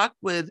so stuck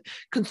with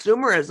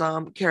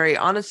consumerism, Kari,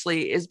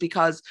 honestly, is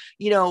because,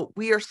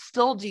 we are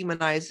still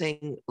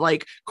demonizing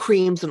like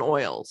creams and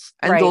oils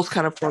and those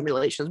kind of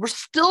formulations. We're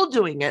still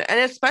doing it. And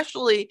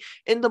especially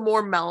in the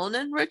more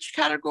melanin rich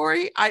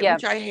category,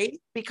 which I hate,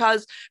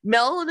 because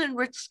melanin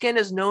rich skin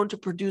is known to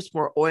produce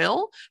more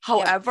oil.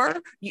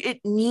 However,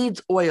 it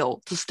needs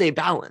oil to stay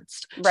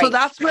balanced. So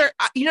that's where,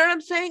 you know what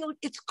I'm saying?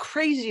 It's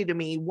crazy to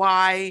me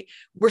why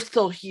we're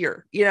still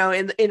here,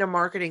 in a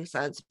marketing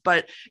sense.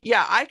 But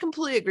yeah, I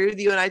completely agree with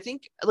you. And I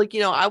think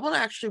I want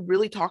to actually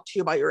really talk to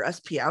you about your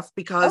SPF,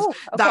 because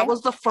that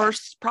was the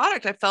first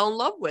product I fell in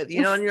love with,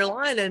 in your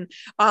line. And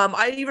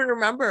I even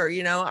remember,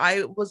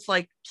 I was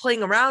like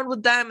playing around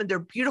with them, and they're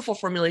beautiful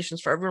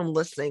formulations for everyone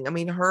listening. I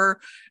mean,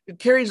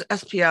 Kari's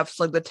SPFs,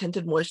 like the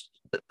tinted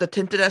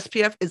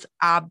SPF, is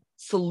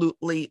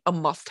absolutely a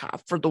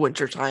must-have for the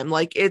winter time.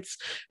 Like it's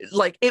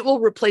like it will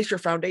replace your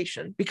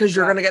foundation, because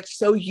you're going to get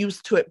so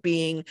used to it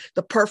being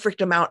the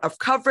perfect amount of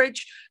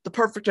coverage, the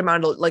perfect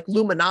amount of like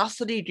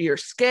luminosity to your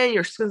skin.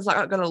 Your skin's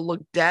not going to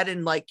look dead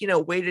and like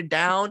weighed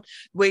down.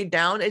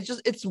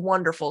 It's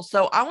wonderful.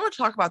 So I want to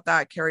talk about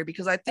that, Kari,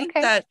 because I think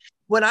that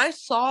when I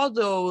saw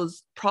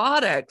those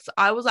products,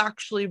 I was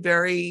actually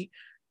very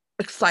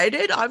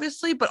excited,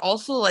 obviously, but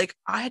also like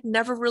I had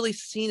never really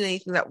seen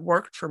anything that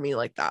worked for me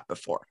like that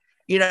before.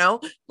 You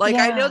know, like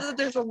I know Yeah. that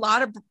there's a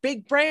lot of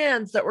big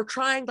brands that were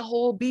trying the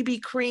whole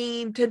BB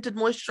cream, tinted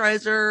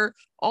moisturizer,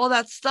 all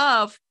that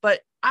stuff,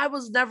 but I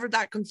was never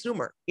that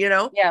consumer, you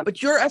know? Yeah.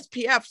 But your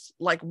SPFs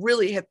like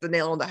really hit the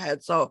nail on the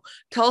head. So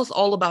tell us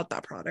all about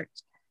that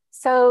product.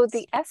 So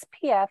the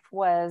SPF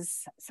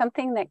was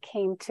something that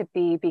came to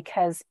be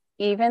because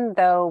even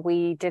though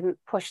we didn't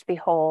push the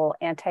whole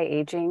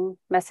anti-aging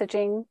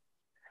messaging,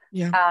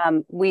 Yeah.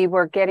 we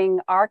were getting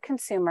our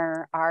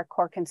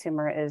core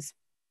consumer is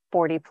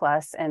 40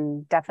 plus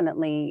and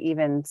definitely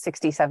even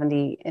 60,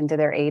 70 into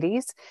their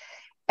 80s.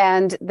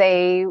 And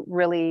they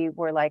really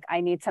were like,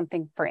 I need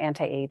something for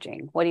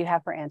anti-aging. What do you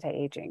have for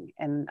anti-aging?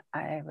 And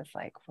I was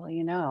like,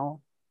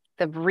 well,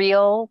 the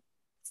real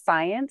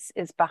science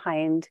is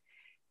behind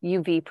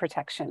UV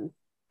protection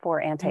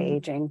for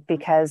anti-aging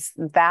because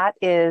that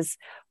is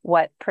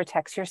what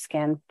protects your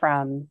skin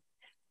from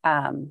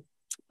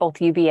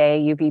both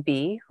UVA,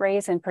 UVB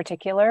rays in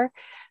particular.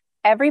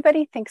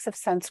 Everybody thinks of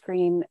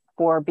sunscreen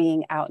for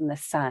being out in the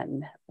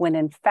sun, when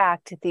in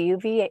fact, the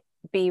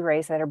UVB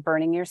rays that are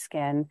burning your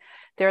skin,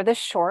 they're the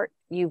short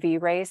UV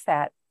rays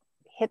that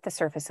hit the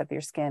surface of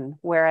your skin,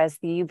 whereas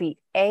the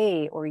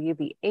UVA or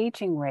UV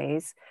aging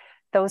rays,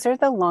 those are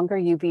the longer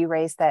UV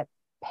rays that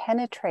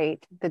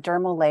penetrate the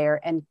dermal layer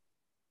and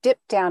dip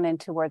down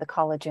into where the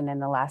collagen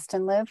and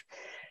elastin live.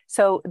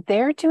 So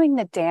they're doing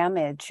the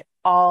damage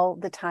all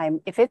the time.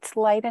 If it's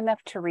light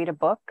enough to read a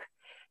book,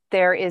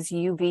 there is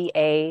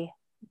UVA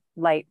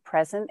light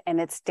present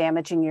and it's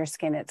damaging your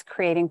skin. It's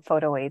creating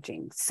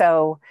photoaging.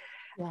 So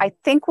I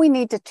think we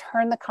need to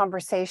turn the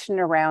conversation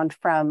around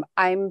from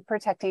I'm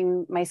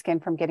protecting my skin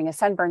from getting a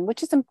sunburn,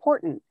 which is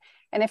important.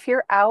 And if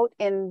you're out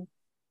in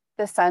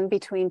the sun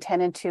between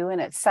 10 and 2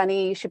 and it's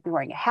sunny, you should be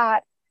wearing a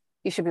hat.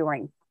 You should be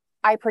wearing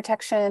eye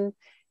protection,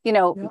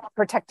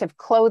 protective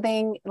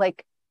clothing.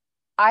 Like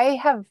I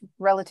have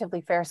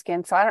relatively fair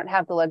skin, so I don't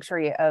have the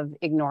luxury of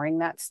ignoring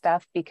that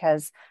stuff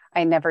because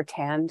I never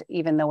tanned,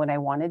 even though when I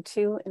wanted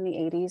to in the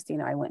 80s,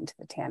 I went into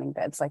the tanning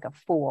beds like a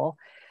fool,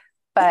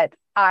 but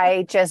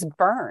I just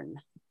burn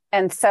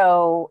and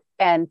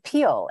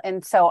peel.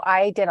 And so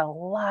I did a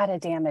lot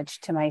of damage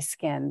to my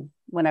skin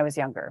when I was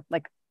younger,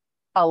 like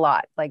a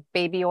lot, like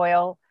baby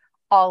oil,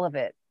 all of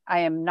it. I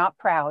am not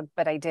proud,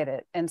 but I did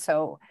it. And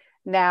so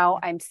now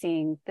I'm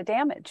seeing the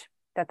damage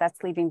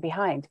that's leaving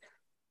behind.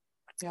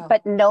 Yeah.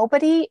 But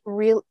nobody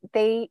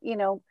really,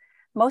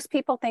 most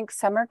people think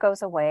summer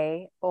goes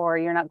away or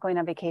you're not going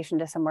on vacation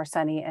to somewhere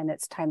sunny and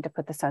it's time to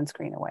put the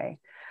sunscreen away.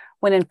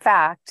 When in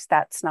fact,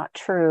 that's not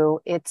true.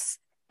 It's,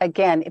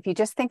 again, if you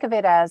just think of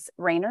it as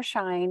rain or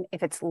shine,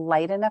 if it's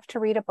light enough to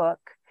read a book,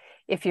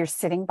 if you're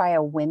sitting by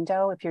a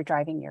window, if you're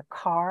driving your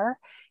car,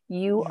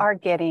 you are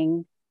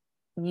getting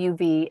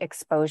UV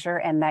exposure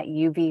and that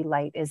UV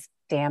light is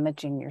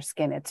damaging your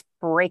skin. It's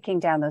breaking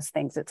down those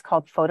things. It's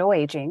called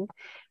photoaging.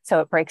 So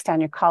it breaks down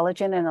your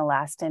collagen and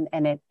elastin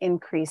and it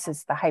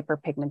increases the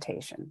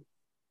hyperpigmentation.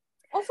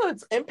 Also,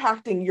 it's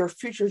impacting your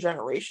future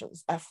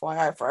generations,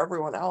 FYI, for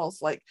everyone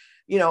else. Like,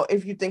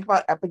 if you think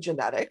about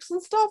epigenetics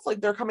and stuff, like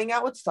they're coming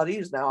out with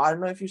studies now. I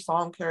don't know if you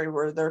saw them, Kari,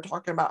 where they're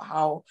talking about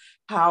how,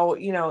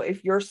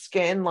 if your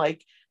skin,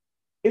 like,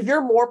 if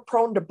you're more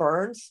prone to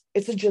burns,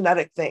 it's a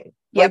genetic thing.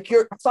 Yep.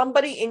 Like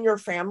somebody in your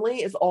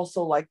family is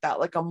also like that,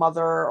 like a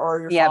mother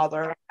or your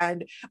father.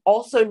 And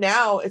also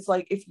now it's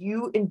like, if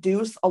you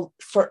induce a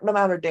certain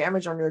amount of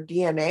damage on your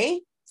DNA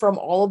from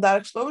all of that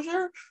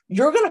exposure,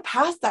 you're going to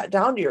pass that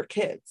down to your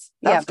kids.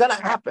 That's going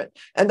to happen.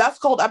 And that's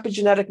called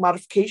epigenetic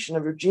modification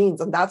of your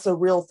genes. And that's a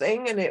real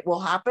thing and it will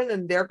happen.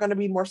 And they're going to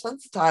be more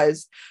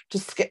sensitized to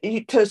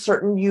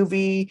certain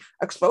UV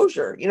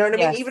exposure. You know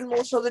what I mean? Even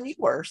more so than you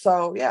were.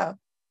 So yeah.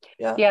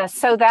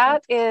 So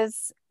that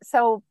is,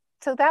 so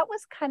that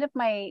was kind of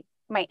my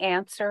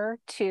answer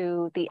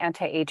to the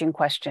anti-aging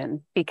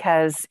question,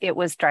 because it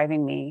was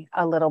driving me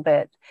a little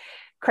bit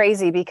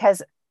crazy,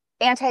 because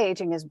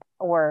anti-aging is,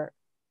 or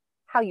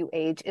how you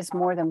age is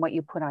more than what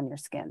you put on your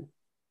skin.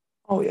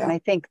 Oh yeah. And I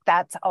think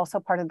that's also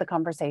part of the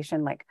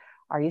conversation. Like,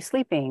 are you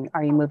sleeping?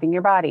 Are you moving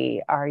your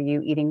body? Are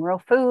you eating real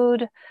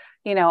food?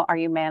 Are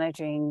you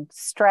managing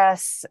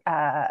stress?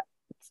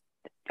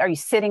 Are you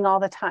sitting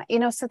all the time?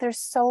 So there's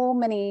so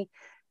many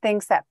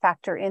things that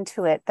factor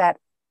into it that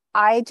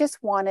I just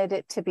wanted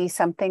it to be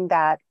something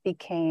that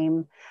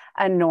became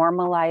a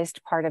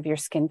normalized part of your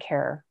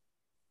skincare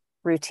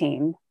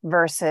routine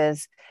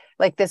versus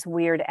like this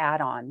weird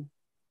add-on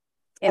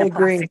in a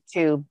plastic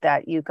tube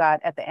that you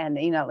got at the end,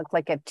 it looked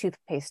like a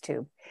toothpaste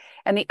tube.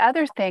 And the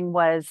other thing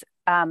was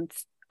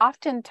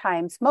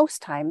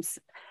most times,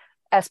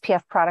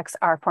 SPF products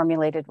are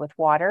formulated with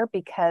water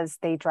because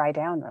they dry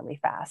down really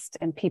fast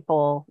and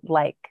people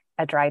like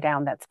a dry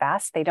down that's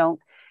fast.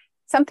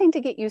 Something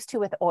to get used to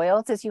with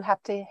oils is you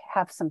have to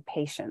have some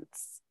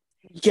patience.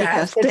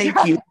 Yes, thank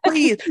you.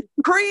 Please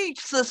preach,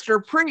 sister,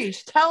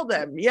 preach. Tell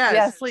them.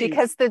 Yes, please.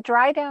 Because the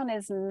dry down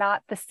is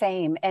not the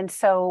same. And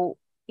so,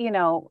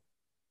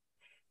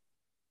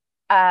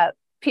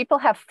 people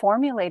have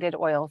formulated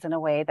oils in a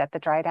way that the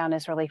dry down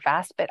is really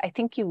fast, but I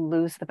think you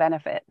lose the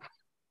benefit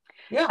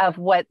Yeah. of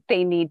what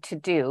they need to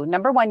do.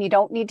 Number one, you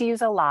don't need to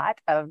use a lot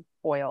of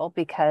oil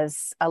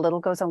because a little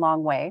goes a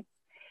long way.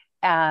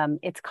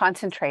 It's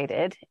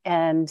concentrated,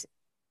 and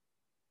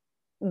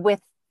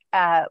with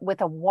a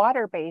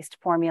water-based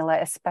formula,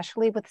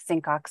 especially with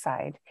zinc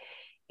oxide,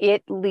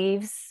 it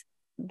leaves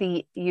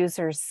the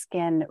user's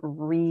skin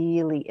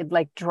really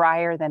like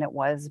drier than it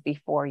was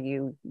before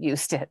you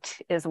used it,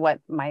 is what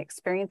my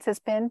experience has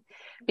been,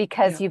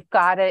 because you've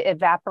got to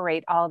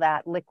evaporate all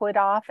that liquid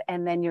off,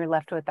 and then you're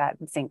left with that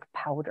zinc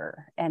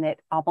powder, and it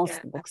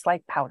almost looks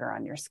like powder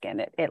on your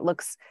skin.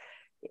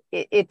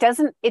 It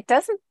doesn't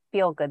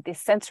feel good. The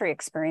sensory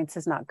experience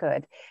is not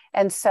good.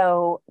 And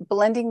so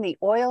blending the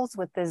oils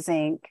with the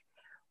zinc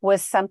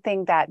was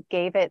something that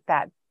gave it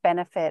that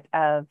benefit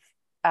of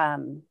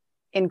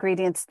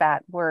ingredients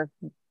that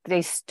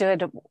they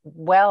stood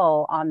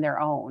well on their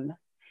own.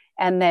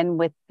 And then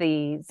with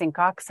the zinc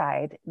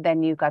oxide,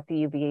 then you got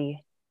the UV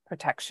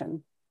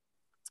protection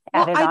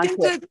added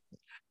onto it.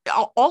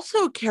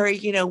 Also, Kari,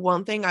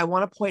 one thing I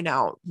want to point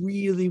out,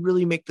 really,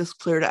 really make this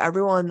clear to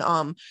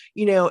everyone.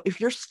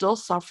 If you're still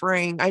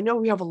suffering, I know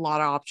we have a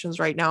lot of options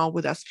right now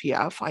with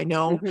SPF. I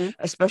know,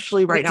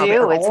 especially right now,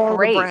 it's all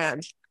great. The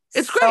brands.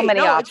 It's so great.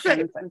 Many No,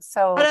 options. I'm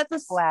so but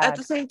glad. At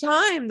the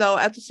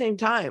same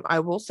time, I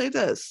will say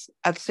this.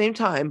 At the same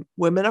time,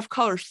 women of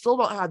color still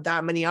don't have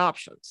that many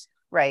options.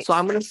 Right. So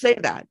I'm going to say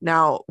that.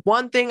 Now,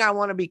 one thing I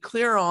want to be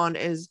clear on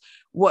is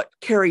what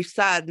Kari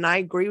said, and I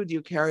agree with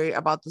you, Kari,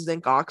 about the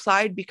zinc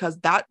oxide, because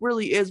that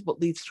really is what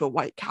leads to a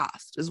white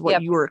cast, is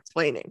what you were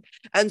explaining.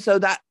 And so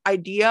that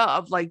idea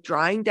of like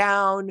drying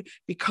down,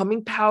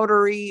 becoming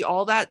powdery,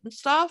 all that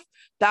stuff,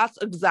 that's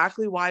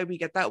exactly why we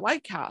get that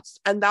white cast.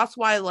 And that's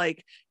why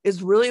like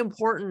is really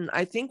important,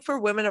 I think, for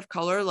women of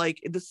color. Like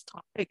this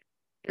topic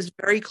is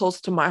very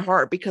close to my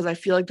heart because I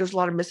feel like there's a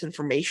lot of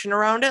misinformation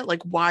around it,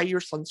 like why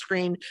your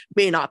sunscreen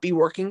may not be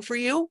working for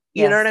you.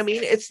 You know what I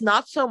mean? It's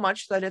not so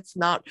much that it's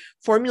not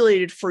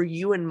formulated for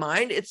you in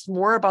mind. It's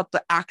more about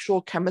the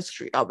actual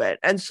chemistry of it.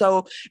 And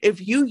so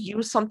if you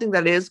use something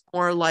that is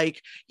more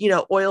like,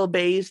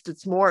 oil-based,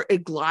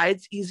 it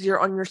glides easier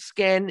on your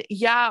skin.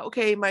 Yeah,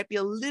 okay, it might be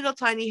a little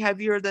tiny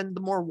heavier than the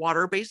more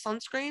water-based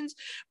sunscreens,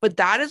 but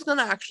that is going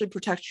to actually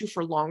protect you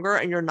for longer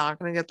and you're not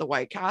going to get the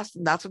white cast.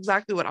 And that's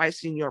exactly what I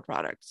see in your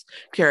products,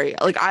 Kari.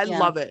 Like, I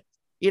love it.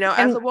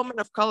 As a woman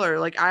of color,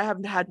 like I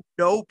haven't had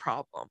no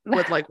problem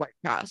with like white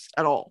cast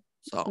at all.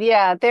 So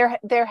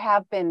there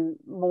have been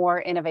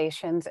more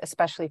innovations,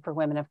 especially for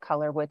women of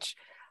color, which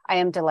I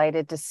am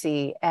delighted to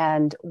see.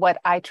 And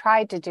what I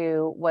tried to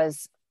do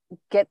was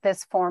get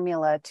this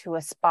formula to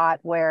a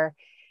spot where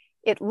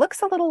it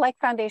looks a little like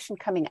foundation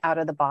coming out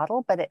of the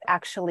bottle, but it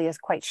actually is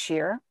quite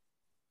sheer.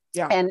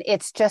 Yeah. And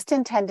it's just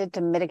intended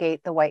to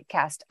mitigate the white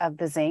cast of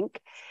the zinc.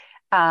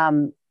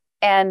 And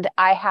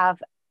I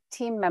have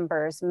team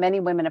members,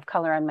 many women of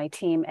color on my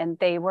team, and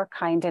they were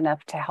kind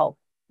enough to help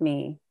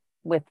me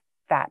with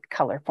that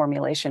color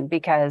formulation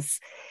because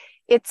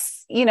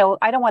it's,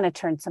 I don't want to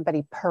turn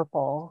somebody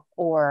purple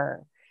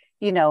or,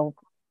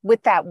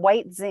 with that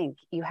white zinc,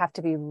 you have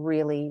to be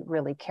really,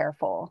 really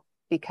careful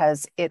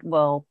because it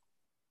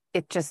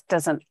just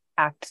doesn't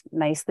act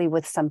nicely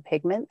with some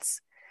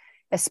pigments,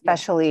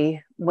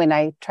 especially when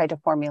I try to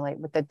formulate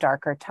with the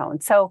darker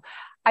tone. So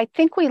I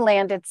think we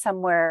landed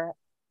somewhere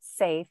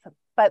safe.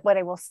 But what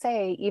I will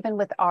say, even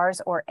with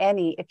ours or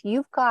any, if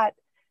you've got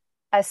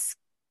a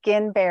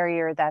skin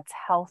barrier that's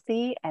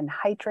healthy and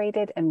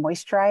hydrated and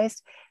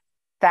moisturized,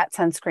 that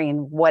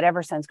sunscreen,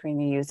 whatever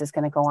sunscreen you use, is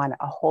going to go on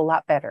a whole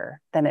lot better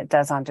than it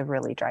does onto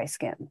really dry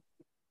skin.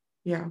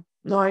 Yeah,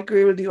 no, I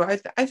agree with you.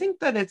 I think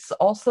that it's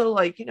also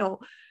like,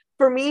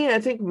 for me,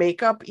 I think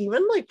makeup,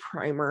 even like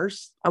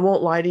primers, I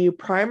won't lie to you,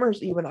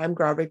 primers, even I'm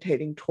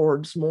gravitating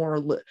towards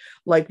more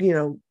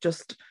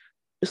just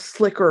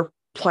slicker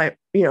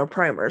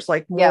primers,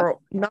 like more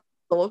not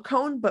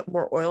silicone but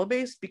more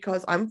oil-based,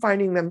 because I'm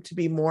finding them to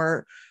be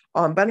more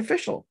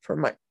beneficial for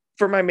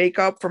my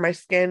makeup, for my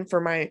skin,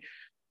 for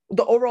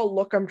the overall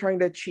look I'm trying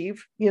to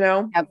achieve.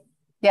 And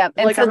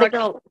like so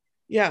go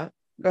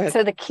ahead.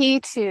 So the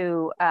key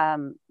to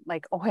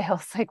like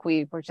oils, like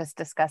we were just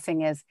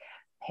discussing, is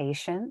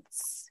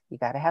patience. You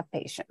got to have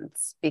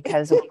patience,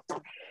 because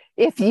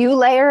if you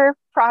layer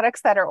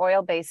products that are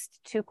oil-based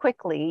too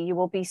quickly, you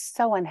will be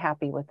so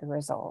unhappy with the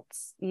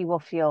results. You will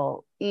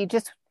feel,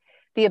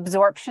 the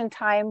absorption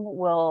time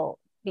will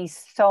be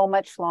so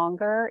much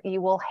longer.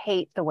 You will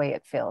hate the way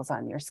it feels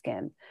on your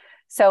skin.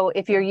 So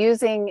if you're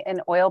using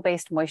an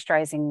oil-based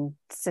moisturizing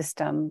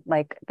system,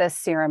 like the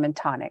serum and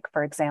tonic,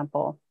 for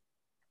example,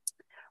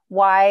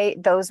 why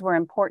those were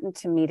important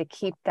to me to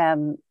keep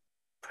them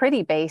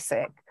pretty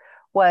basic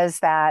was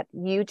that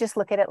you just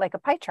look at it like a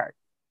pie chart.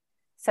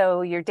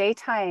 So your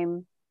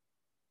daytime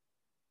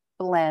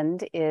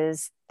blend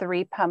is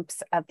 3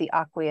 pumps of the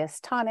aqueous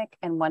tonic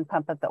and 1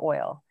 pump of the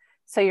oil.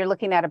 So you're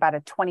looking at about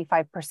a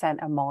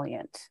 25%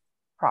 emollient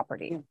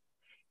property.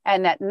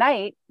 And at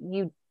night,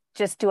 you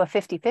just do a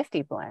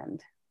 50-50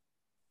 blend.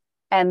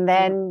 And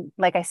then,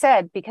 like I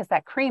said, because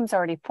that cream's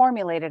already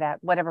formulated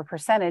at whatever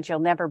percentage, you'll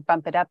never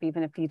bump it up,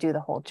 even if you do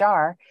the whole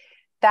jar.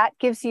 That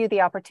gives you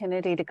the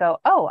opportunity to go,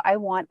 oh, I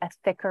want a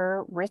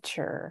thicker,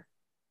 richer,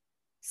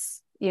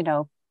 you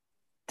know,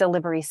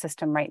 delivery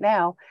system right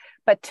now.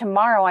 But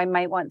tomorrow I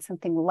might want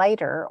something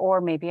lighter,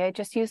 or maybe I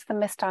just use the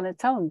mist on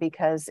its own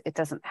because it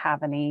doesn't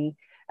have any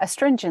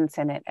astringents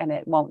in it and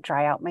it won't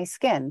dry out my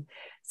skin.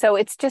 So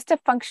it's just a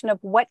function of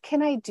what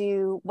can I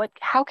do?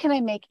 How can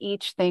I make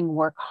each thing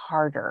work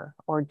harder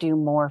or do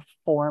more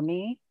for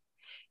me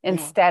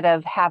instead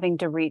of having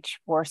to reach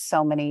for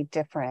so many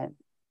different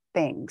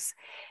things?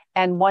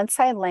 And once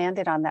I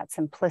landed on that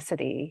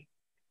simplicity,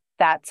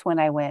 that's when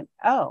I went,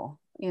 oh,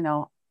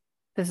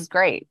 this is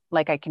great.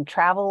 Like I can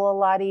travel a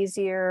lot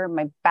easier.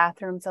 My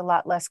bathroom's a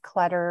lot less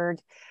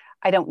cluttered.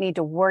 I don't need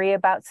to worry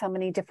about so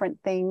many different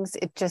things.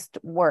 It just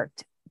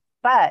worked.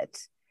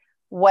 But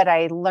what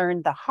I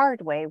learned the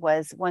hard way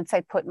was once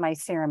I put my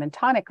serum and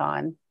tonic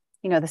on,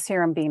 the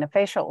serum being a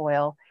facial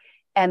oil,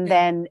 and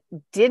then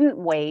didn't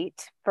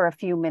wait for a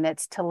few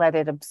minutes to let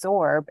it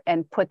absorb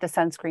and put the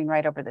sunscreen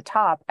right over the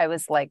top, I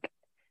was like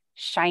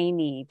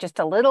shiny, just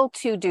a little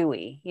too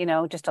dewy,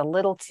 just a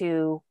little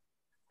too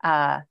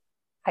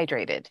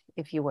hydrated,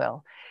 if you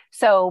will.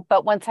 So,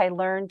 but once I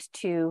learned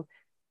to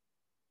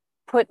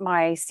put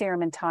my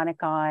serum and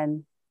tonic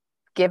on,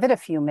 give it a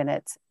few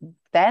minutes,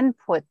 then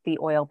put the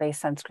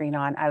oil-based sunscreen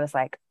on, I was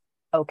like,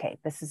 okay,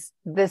 this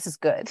is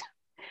good.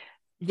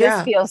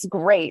 This feels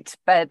great.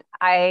 But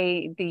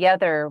the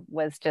other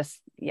was just,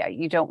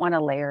 you don't want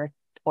to layer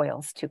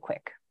oils too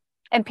quick.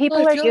 And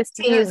people are used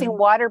to using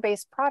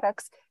water-based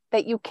products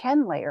that you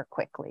can layer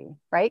quickly,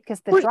 right? Because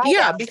the dry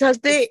down because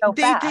is so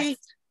fast.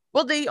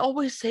 They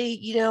always say,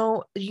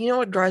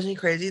 what drives me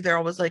crazy? They're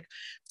always like,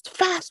 it's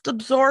fast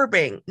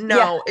absorbing.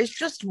 No, it's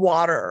just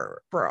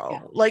water, bro. Yeah.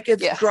 Like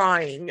it's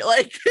drying.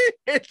 Like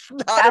it's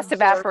not fast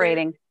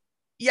evaporating.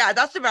 Yeah,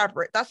 that's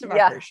evaporation.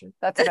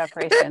 That's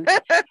evaporation.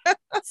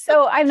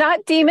 So I'm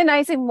not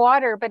demonizing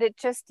water, but it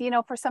just,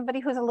 for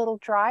somebody who's a little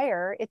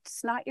drier,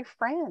 it's not your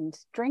friend.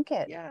 Drink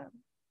it. Yeah.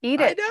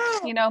 Eat it.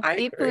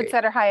 Eat foods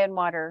that are high in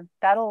water.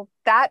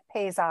 That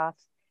pays off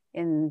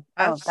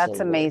that's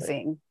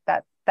amazing.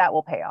 That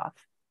will pay off.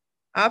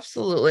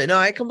 Absolutely. No,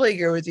 I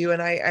completely agree with you.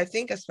 And I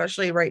think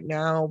especially right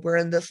now, we're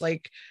in this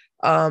like,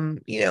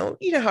 you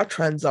know how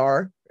trends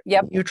are.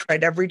 Yep. You try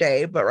it every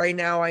day. But right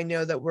now I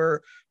know that we're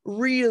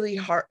really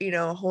hard,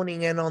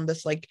 honing in on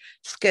this like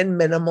skin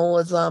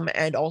minimalism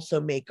and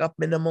also makeup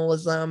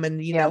minimalism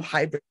and,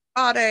 hybrid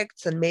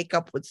products and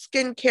makeup with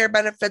skincare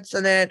benefits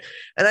in it.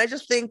 And I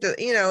just think that,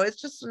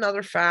 it's just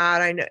another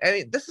fad. I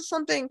mean, this is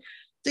something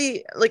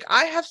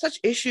I have such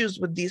issues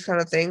with these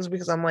kind of things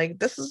because I'm like,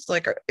 this is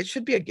like, it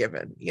should be a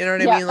given. You know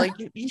what I mean? Like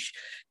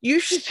you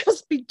should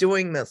just be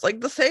doing this.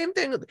 Like the same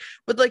thing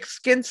with like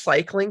skin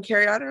cycling,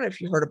 Kari. I don't know if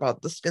you heard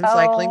about the skin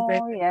cycling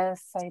thing. Oh,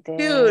 yes, I did.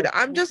 Dude,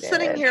 I'm just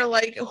sitting here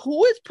like,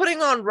 who is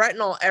putting on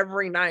retinol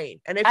every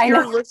night? And if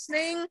you're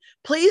listening,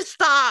 please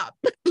stop.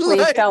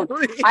 Please don't.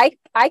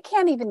 I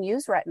can't even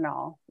use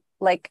retinol.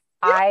 Like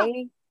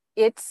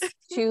it's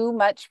too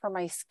much for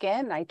my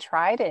skin. I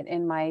tried it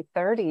in my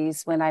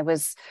 30s when I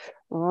was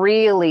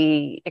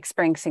really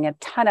experiencing a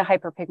ton of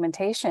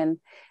hyperpigmentation.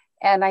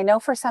 And I know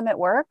for some it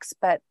works,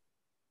 but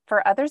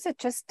for others it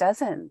just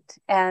doesn't.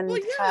 And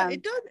it does.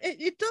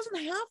 It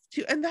doesn't have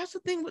to. And that's the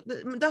thing.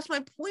 That's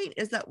my point,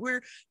 is that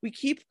we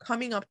keep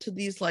coming up to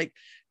these, like,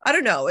 I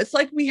don't know. It's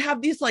like we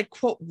have these like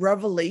quote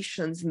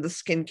revelations in the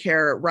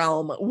skincare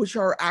realm, which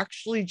are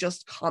actually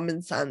just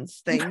common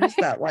sense things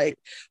that like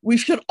we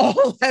should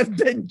all have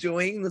been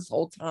doing this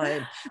whole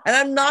time. And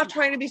I'm not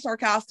trying to be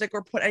sarcastic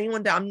or put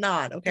anyone down. I'm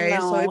not. Okay.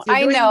 No, so if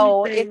I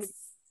know it's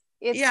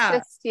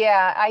just,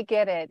 I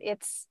get it.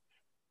 It's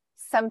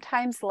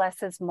sometimes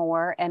less is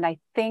more. And I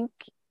think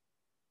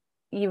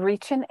you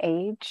reach an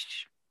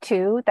age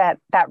too that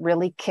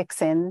really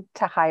kicks in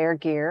to higher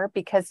gear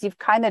because you've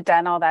kind of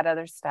done all that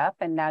other stuff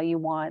and now you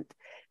want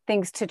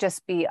things to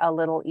just be a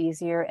little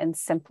easier and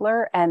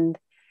simpler. And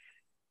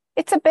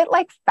it's a bit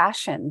like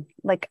fashion.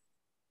 Like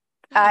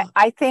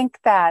I think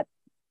that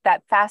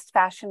fast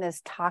fashion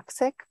is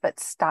toxic, but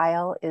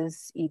style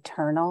is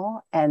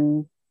eternal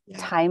and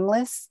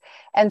timeless.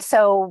 And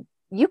so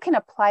you can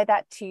apply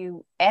that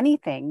to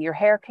anything, your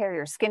hair care,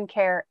 your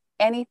skincare,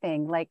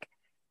 anything. Like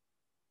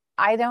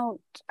I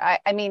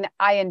mean,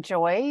 I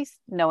enjoy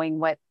knowing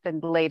what the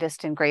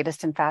latest and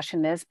greatest in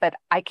fashion is, but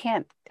I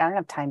don't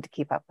have time to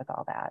keep up with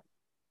all that.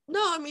 No,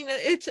 I mean,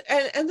 it's,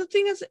 and the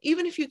thing is,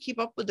 even if you keep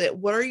up with it,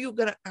 what are you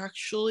going to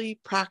actually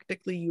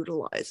practically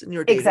utilize in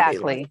your day-to-day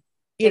life?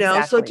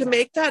 So to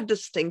make that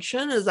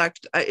distinction is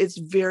actually, it's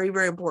very,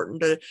 very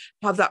important to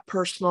have that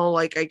personal,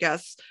 like, I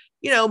guess,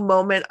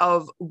 moment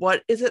of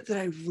what is it that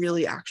I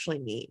really actually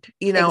need,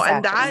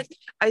 and that,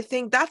 I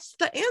think that's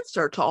the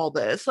answer to all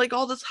this, like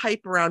all this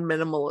hype around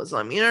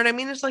minimalism, you know what I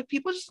mean? It's like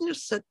people just need to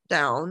sit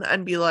down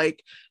and be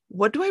like,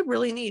 what do I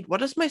really need?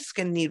 What does my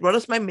skin need? What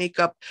does my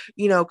makeup,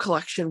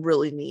 collection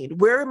really need?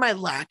 Where am I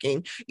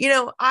lacking?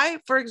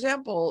 For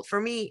example, for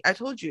me, I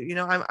told you,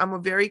 I'm a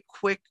very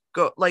quick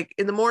go, like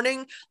in the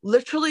morning,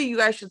 literally, you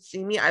guys should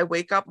see me. I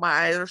wake up, my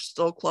eyes are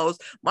still closed.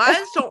 My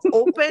eyes don't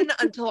open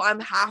until I'm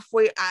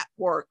halfway at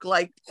work,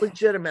 like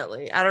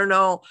legitimately. I don't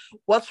know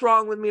what's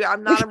wrong with me.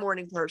 I'm not a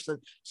morning person.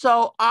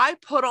 So I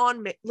put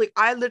on, like,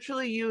 I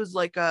literally use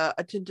like a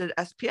tinted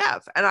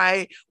SPF, and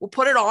I will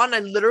put it on. I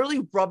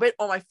literally rub it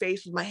on my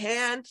face with my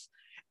hands.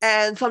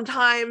 And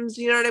sometimes,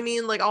 you know what I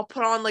mean? Like I'll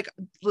put on like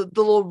the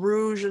little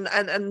rouge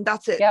and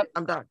that's it. Yep.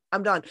 I'm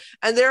done.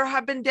 And there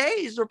have been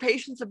days where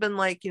patients have been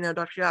like,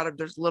 Dr. Yadav,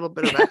 there's a little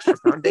bit of extra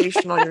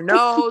foundation on your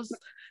nose.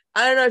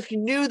 I don't know if you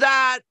knew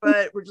that,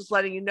 but we're just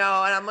letting you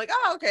know. And I'm like,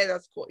 oh, okay,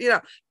 that's cool.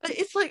 But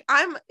it's like, who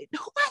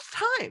has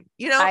time?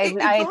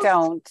 I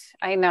don't.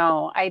 I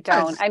know. I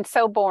don't. Yes. I'm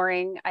so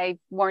boring. I've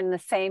worn the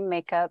same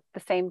makeup, the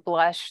same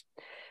blush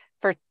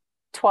for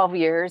 12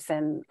 years,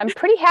 and I'm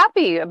pretty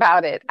happy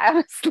about it.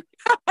 Honestly.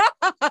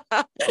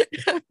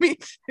 Me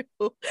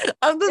too.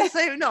 I'm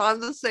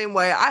the same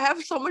way. I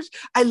have so much.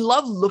 I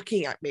love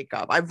looking at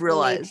makeup. I've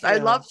realized I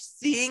love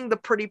seeing the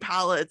pretty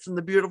palettes and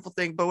the beautiful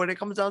thing. But when it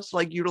comes down to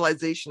like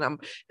utilization,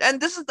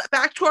 and this is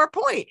back to our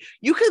point.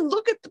 You can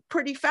look at the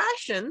pretty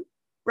fashion,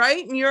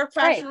 right? New York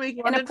Fashion Week,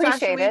 and London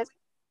appreciate Fashion it. Week.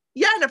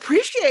 Yeah, and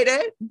appreciate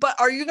it. But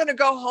are you going to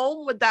go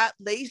home with that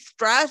lace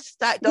dress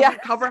that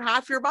doesn't cover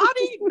half your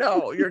body?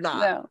 No, you're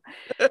not.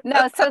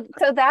 No.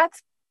 So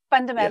that's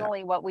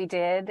fundamentally what we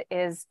did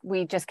is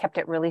we just kept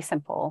it really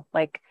simple.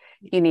 Like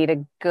you need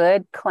a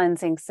good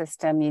cleansing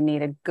system, you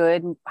need a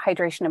good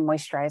hydration and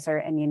moisturizer,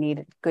 and you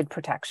need good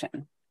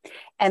protection.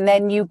 And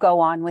then you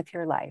go on with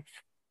your life.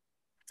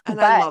 And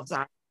I love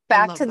that.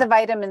 Back to the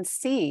vitamin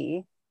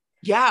C.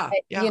 Yeah.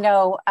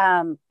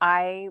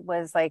 I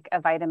was like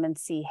a vitamin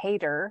C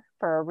hater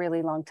for a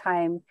really long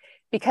time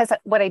because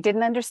what I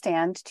didn't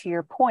understand, to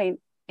your point,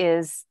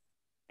 is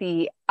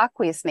the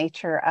aqueous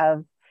nature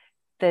of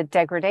the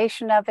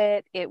degradation of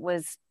it. It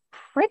was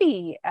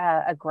pretty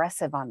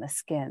aggressive on the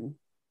skin.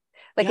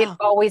 Like it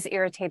always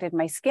irritated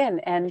my skin.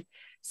 And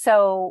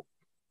so,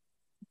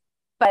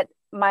 but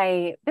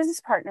my business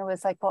partner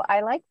was like, well,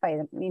 I like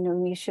vitamin,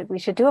 we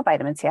should do a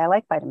vitamin C. I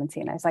like vitamin C.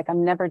 And I was like,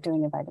 I'm never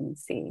doing a vitamin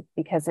C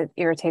because it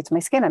irritates my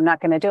skin. I'm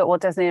not going to do it. Well,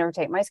 it doesn't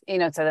irritate my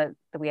skin, so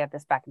that we have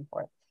this back and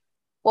forth.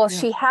 Well,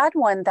 she had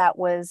one that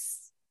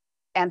was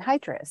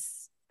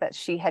anhydrous that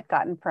she had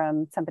gotten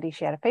from somebody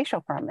she had a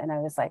facial from. And I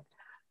was like,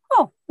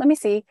 oh, let me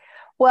see.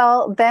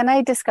 Well, then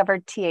I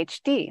discovered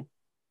THD,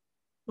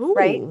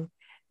 right?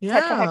 Yeah.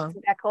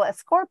 Tetrahexadecyl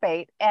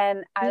ascorbate.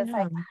 And I was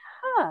like,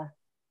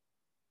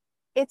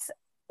 it's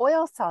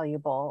oil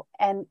soluble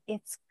and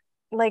it's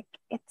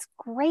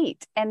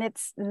great and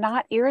it's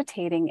not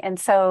irritating. And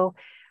so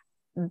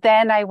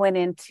then I went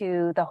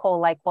into the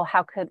whole like, well,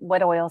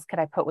 what oils could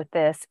I put with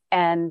this?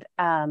 And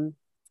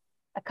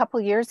a couple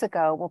of years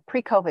ago, well,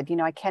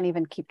 pre-COVID, I can't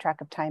even keep track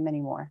of time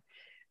anymore,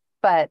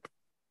 but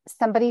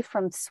somebody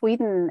from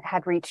Sweden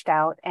had reached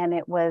out, and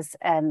it was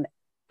an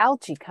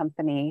algae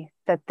company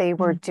that they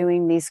were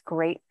doing these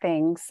great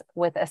things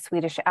with a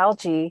Swedish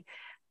algae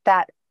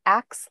that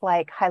acts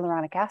like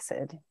hyaluronic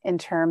acid in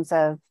terms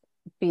of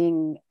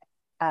being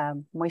a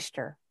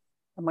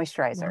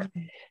moisturizer.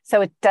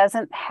 So it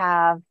doesn't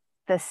have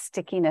the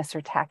stickiness or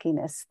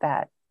tackiness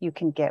that you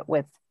can get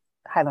with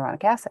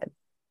hyaluronic acid.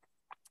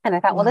 And I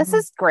thought, well, this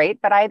is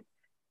great, but I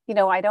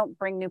don't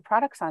bring new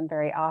products on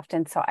very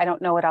often, so I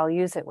don't know what I'll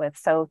use it with.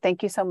 So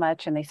thank you so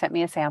much. And they sent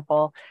me a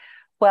sample.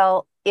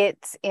 Well,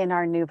 it's in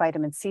our new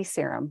vitamin C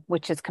serum,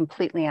 which is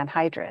completely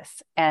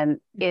anhydrous, and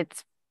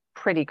it's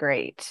pretty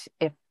great.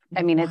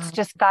 It's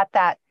just got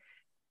that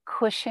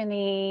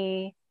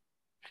cushiony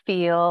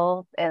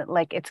feel,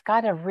 like it's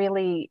got a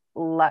really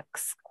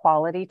luxe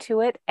quality to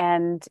it.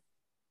 And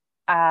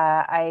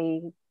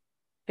I've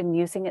been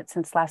using it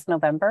since last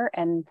November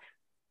and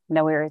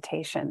no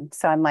irritation.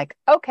 So I'm like,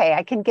 okay,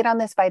 I can get on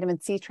this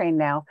vitamin C train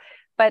now.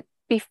 But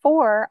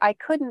before I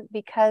couldn't,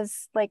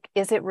 because like,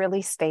 is it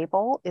really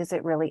stable? Is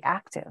it really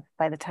active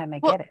by the time I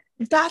get it?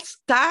 That's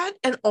that.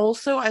 And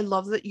also I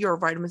love that your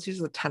vitamin C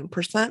is a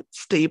 10%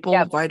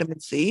 stable vitamin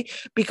C,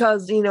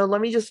 because,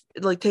 let me just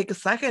like take a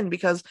second,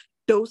 because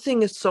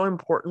dosing is so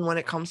important when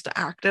it comes to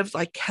actives.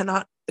 I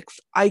cannot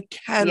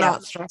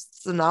stress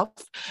this enough.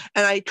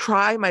 And I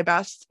try my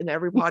best in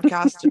every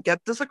podcast to get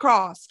this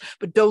across,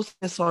 but dosing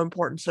is so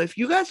important. So if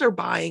you guys are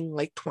buying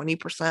like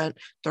 20%,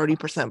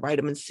 30%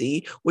 vitamin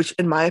C, which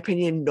in my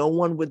opinion, no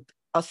one with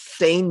a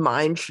sane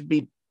mind should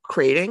be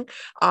creating,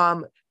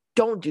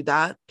 don't do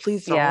that.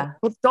 Please don't. Yeah.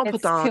 Don't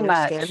put that on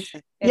your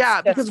skin.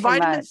 Because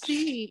vitamin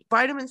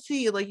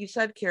C, like you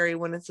said, Kari,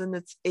 when it's in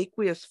its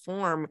aqueous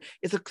form,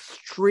 is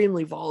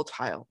extremely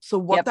volatile. So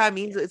what that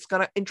means is it's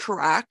going to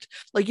interact.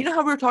 Like, you know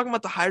how we were talking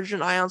about the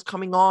hydrogen ions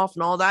coming off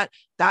and all that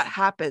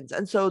happens.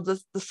 And so the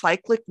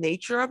cyclic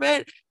nature of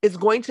it is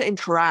going to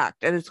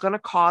interact, and it's going to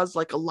cause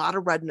like a lot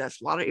of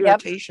redness, a lot of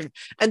irritation.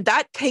 And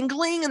that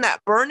tingling and that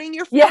burning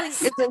you're feeling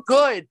isn't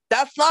good.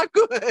 That's not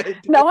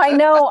good. No, I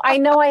know.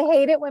 I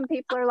hate it when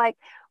people are like,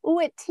 oh,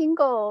 it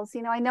tingles.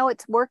 I know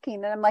it's working.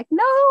 And I'm like,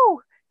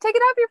 no, take it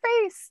off your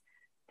face.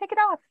 Take it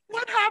off.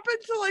 What happened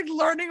to like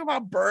learning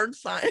about burn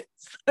science?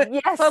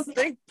 Yes.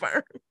 Something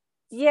burns.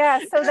 Yeah.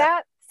 So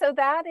that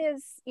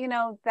is,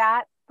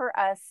 that for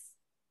us,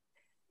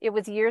 it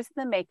was years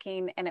in the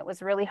making, and it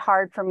was really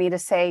hard for me to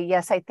say,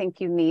 yes, I think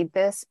you need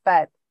this,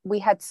 but we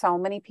had so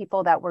many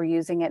people that were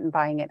using it and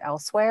buying it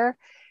elsewhere,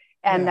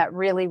 and that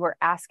really were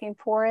asking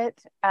for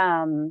it.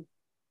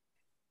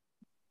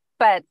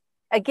 But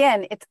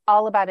again, it's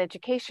all about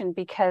education,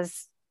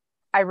 because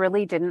I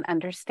really didn't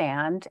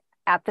understand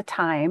at the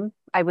time.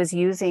 I was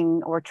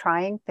using or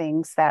trying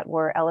things that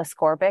were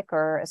L-ascorbic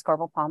or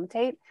ascorbyl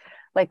palmitate,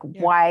 like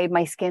why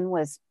my skin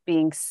was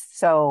being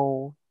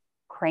so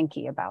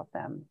cranky about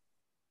them.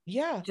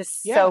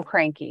 Just so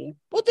cranky.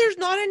 Well, there's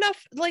not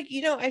enough, like,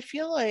 I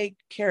feel like,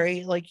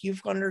 Kari, like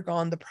you've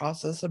undergone the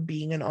process of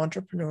being an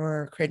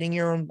entrepreneur, creating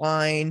your own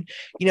line,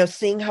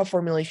 seeing how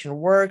formulation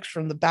works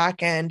from the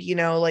back end,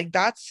 like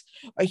that's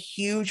a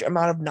huge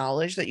amount of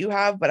knowledge that you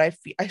have. But I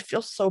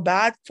feel so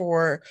bad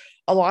for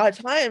a lot of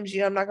times,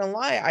 I'm not gonna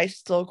lie, I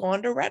still go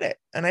onto Reddit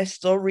and I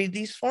still read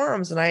these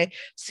forums and I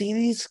see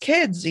these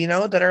kids,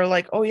 that are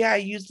like, oh yeah, I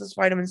use this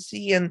vitamin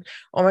C and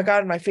oh my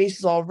God, my face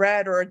is all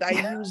red, or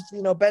I used,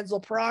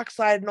 benzoyl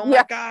peroxide and oh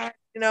my God,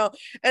 and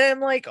I'm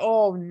like,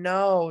 oh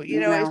no,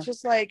 it's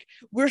just like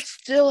we're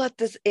still at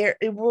this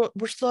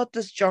we're still at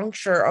this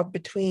juncture of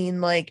between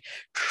like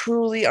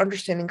truly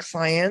understanding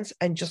science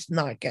and just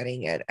not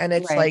getting it. And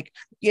it's like,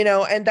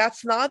 and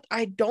that's not,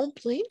 I don't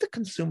blame the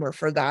consumer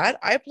for that.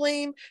 I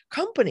blame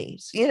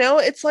companies.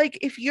 It's like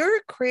if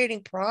you're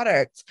creating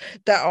products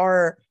that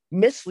are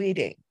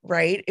misleading,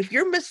 right? If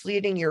you're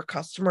misleading your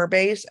customer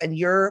base and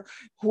you're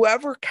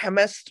whoever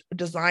chemist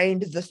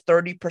designed this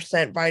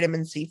 30%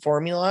 vitamin C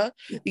formula,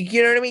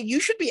 you know what I mean?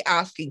 You should be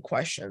asking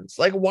questions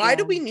like, why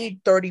do we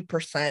need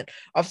 30%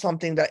 of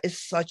something that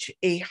is such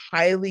a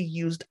highly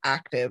used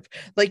active?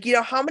 Like,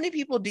 how many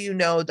people do you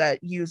know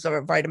that use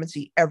a vitamin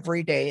C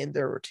every day in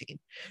their routine?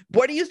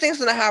 What do you think is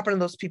going to happen to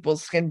those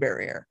people's skin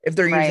barrier if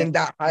they're using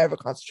that high of a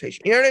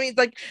concentration? You know what I mean?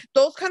 Like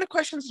those kind of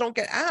questions don't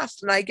get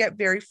asked. And I get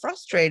very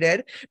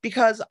frustrated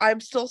because I'm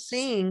still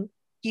seeing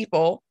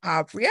people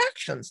have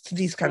reactions to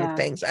these kind of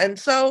things. And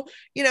so,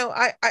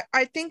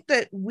 I think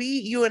that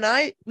you and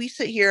I, we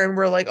sit here and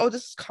we're like, oh,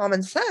 this is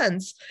common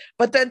sense.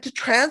 But then to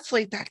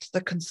translate that to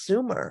the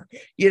consumer,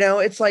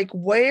 it's like,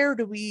 where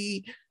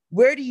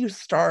do you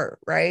start,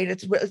 right?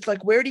 It's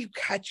like, where do you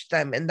catch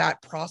them in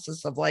that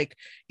process of like,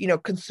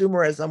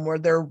 consumerism, where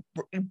they're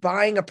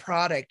buying a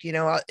product,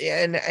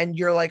 and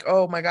you're like,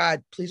 oh my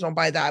God, please don't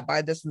buy that,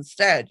 buy this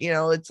instead.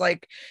 It's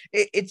like,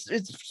 it's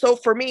so,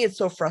 for me, it's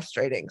so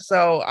frustrating.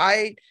 So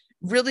I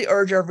really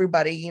urge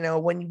everybody,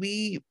 when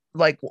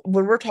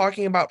we're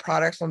talking about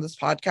products on this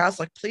podcast,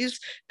 like, please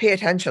pay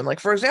attention.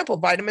 Like, for example,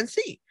 vitamin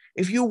C.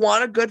 If you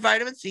want a good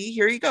vitamin C,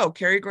 here you go.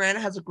 Kari Gran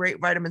has a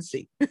great vitamin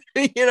C.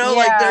 Like,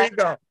 there you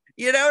go.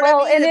 You know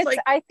what I mean? And it's like,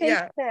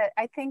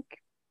 I think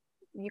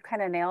you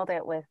kind of nailed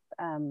it with,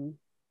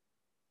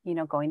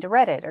 going to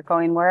Reddit or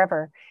going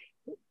wherever.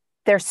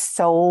 There's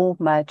so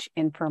much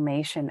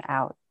information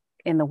out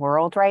in the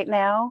world right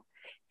now,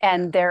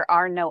 and there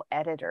are no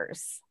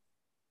editors.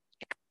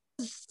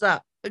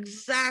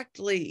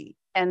 Exactly.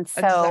 And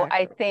so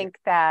I think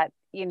that,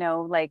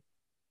 like,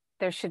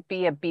 there should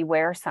be a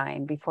beware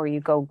sign before you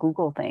go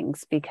Google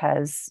things,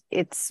 because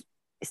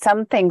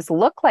some things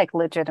look like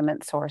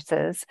legitimate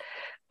sources,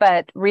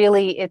 but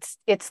really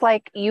it's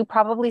like you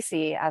probably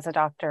see as a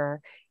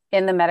doctor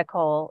in the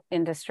medical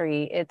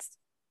industry,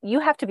 you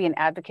have to be an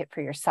advocate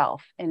for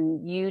yourself,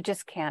 and you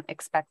just can't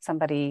expect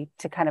somebody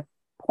to kind of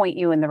point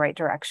you in the right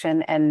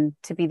direction and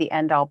to be the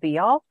end all be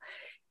all.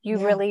 You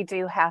really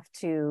do have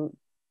to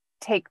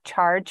take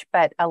charge,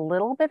 but a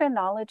little bit of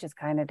knowledge is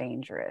kind of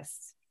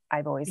dangerous,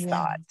 I've always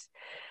thought.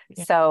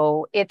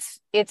 So it's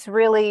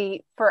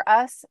really, for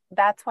us,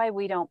 that's why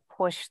we don't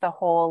push the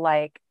whole,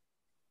 like,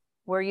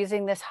 we're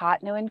using this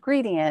hot new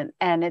ingredient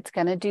and it's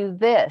going to do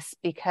this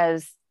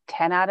because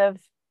 10 out of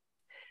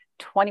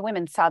 20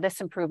 women saw this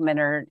improvement,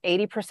 or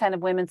 80%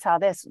 of women saw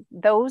this.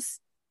 Those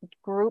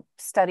group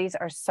studies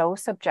are so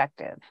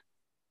subjective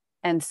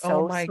and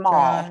so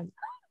small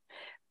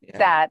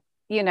that,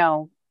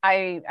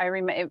 I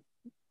remember,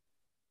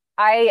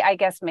 I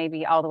guess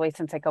maybe all the way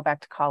since I go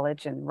back to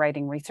college and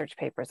writing research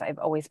papers, I've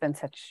always been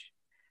such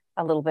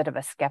a little bit of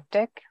a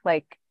skeptic.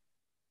 Like,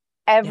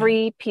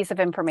 every piece of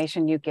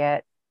information you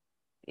get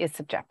is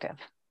subjective.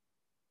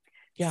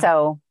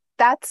 So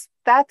that's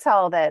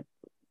all that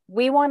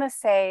we want to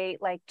say.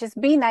 Like, just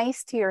be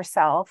nice to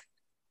yourself.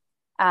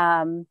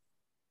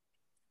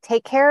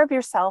 Take care of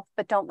yourself,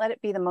 but don't let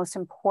it be the most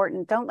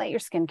important. Don't let your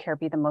skincare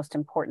be the most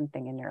important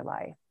thing in your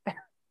life.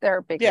 There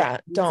are big things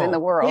in the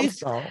world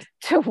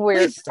to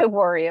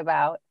worry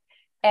about.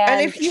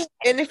 And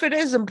if it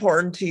is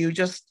important to you,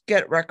 just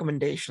get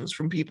recommendations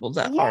from people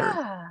that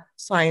are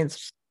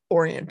science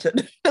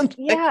oriented.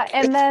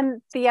 And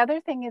then the other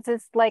thing is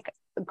like,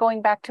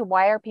 going back to,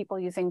 why are people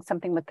using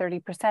something with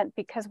 30%?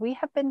 Because we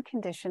have been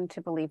conditioned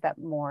to believe that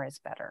more is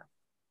better.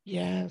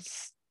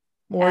 Yes.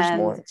 More is And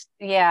more.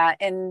 yeah,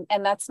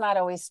 and that's not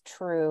always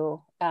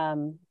true.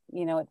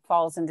 It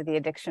falls into the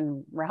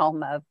addiction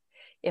realm of,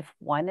 if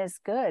one is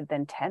good,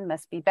 then 10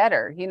 must be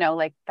better.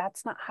 Like,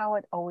 that's not how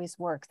it always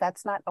works.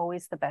 That's not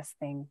always the best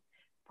thing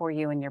for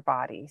you and your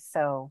body.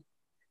 So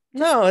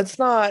just, No, it's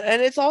not.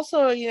 And it's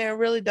also, it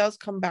really does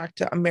come back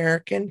to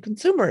American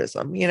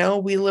consumerism.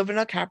 We live in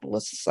a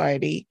capitalist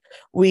society.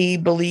 We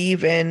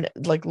believe in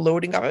like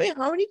loading up. I mean,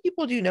 how many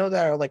people do you know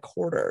that are like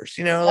hoarders?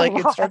 a Like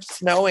it lot. starts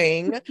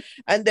snowing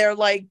and they're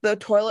like, the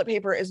toilet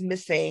paper is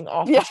missing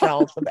off the Yeah.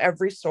 shelves of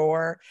every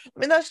store. I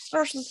mean, that's just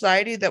our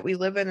society that we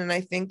live in. And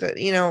I think that,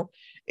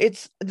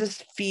 it's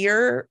this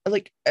fear,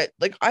 like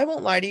I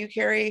won't lie to you,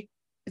 Carrie,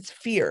 it's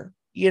fear,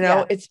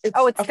 Yeah. Oh, it's it's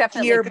a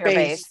definitely fear fear-based,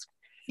 based,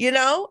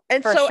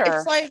 and for so it's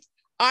sure. like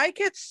I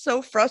get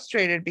so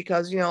frustrated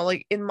because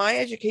like in my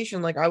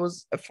education, like I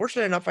was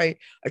fortunate enough, I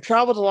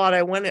traveled a lot.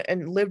 I went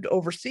and lived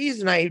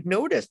overseas, and I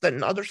noticed that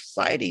in other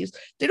societies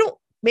they don't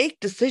make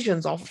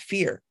decisions off of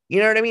fear. You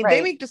know what I mean? They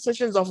Right. make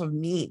decisions off of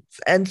needs.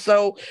 And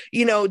so,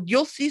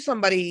 you'll see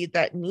somebody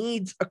that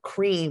needs a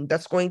cream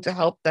that's going to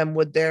help them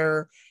with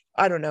their,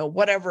 I don't know,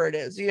 whatever it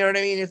is. You know what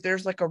I mean? If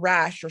there's like a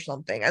rash or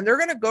something, and they're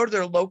going to go to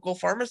their local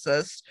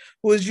pharmacist,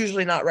 who is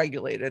usually not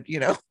regulated,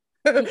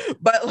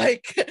 but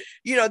like,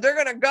 they're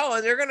going to go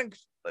and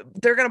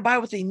they're going to buy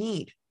what they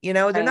need.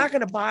 They're Right. not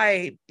going to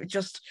buy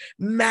just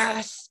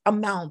mass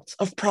amounts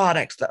of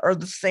products that are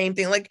the same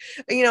thing. Like,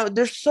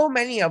 there's so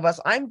many of us.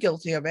 I'm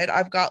guilty of it.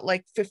 I've got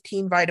like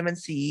 15 vitamin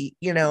C,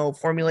 Yeah.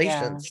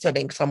 formulations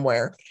sitting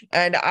somewhere.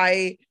 And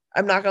I'm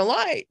not gonna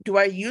lie. Do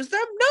I use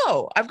them?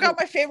 No. I've got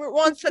my favorite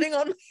one sitting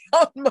on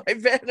on my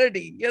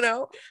vanity.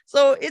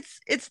 So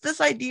it's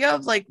this idea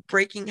of like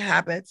breaking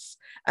habits,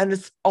 and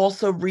it's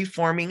also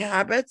reforming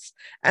habits.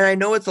 And I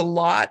know it's a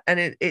lot,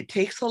 and it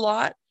takes a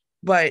lot,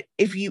 but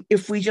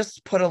if we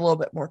just put a little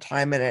bit more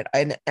time in it,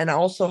 and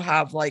also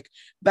have like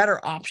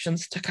better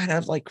options to kind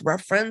of like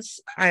reference,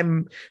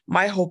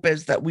 my hope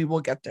is that we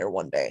will get there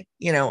one day,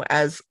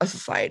 as a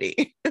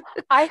society.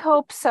 I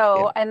hope Yeah.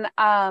 so. And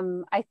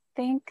I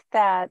think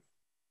that,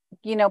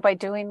 by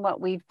doing what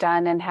we've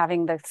done and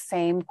having the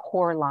same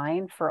core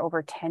line for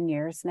over 10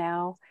 years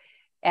now,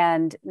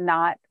 and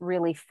not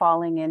really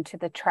falling into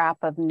the trap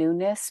of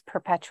newness,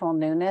 perpetual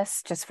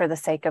newness, just for the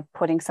sake of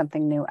putting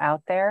something new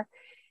out there.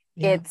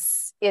 Yeah.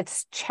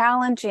 It's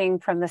challenging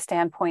from the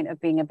standpoint of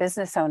being a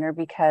business owner,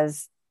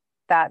 because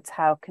that's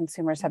how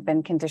consumers have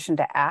been conditioned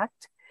to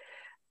act.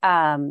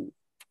 Um,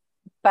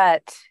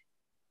 but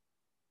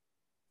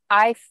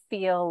I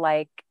feel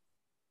like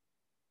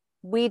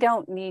we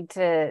don't need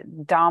to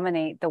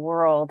dominate the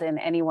world in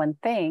any one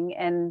thing,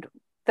 and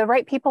the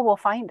right people will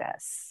find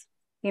us.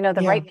 The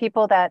Yeah. right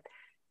people that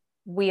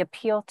we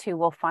appeal to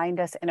will find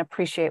us and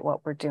appreciate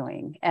what we're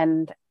doing.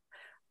 And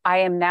I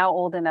am now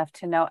old enough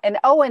to know. And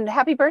oh, and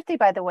happy birthday,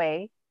 by the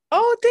way.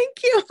 Oh,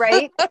 thank you.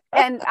 Right.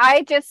 And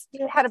I just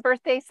had a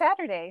birthday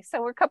Saturday.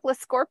 So we're a couple of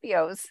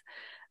Scorpios.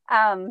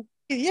 Um,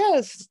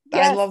 Yes, I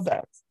yes. love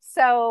that.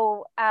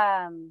 So,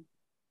 I've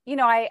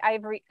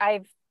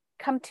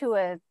come to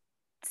a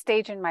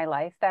stage in my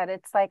life that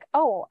it's like,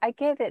 oh, I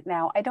get it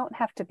now. I don't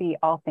have to be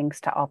all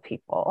things to all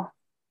people.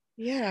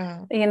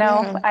 Yeah.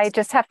 Yeah. I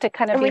just have to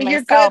kind I of be mean,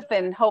 you're myself, good.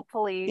 and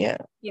hopefully, Yeah.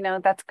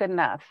 that's good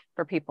enough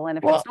for people. And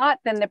if it's Well, not,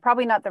 then they're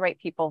probably not the right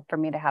people for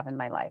me to have in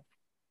my life.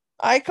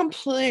 I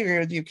completely agree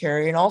with you,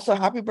 Carrie, and also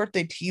happy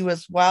birthday to you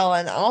as well.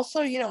 And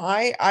also,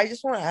 I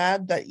just want to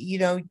add that,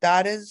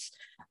 that is,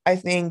 I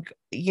think,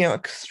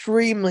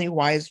 extremely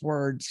wise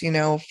words,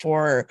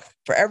 for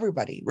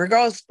everybody,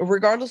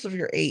 regardless of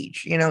your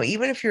age,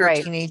 even if you're a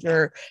Right.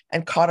 teenager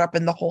and caught up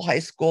in the whole high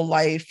school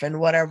life and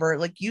whatever,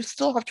 like you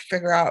still have to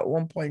figure out at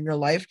one point in your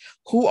life,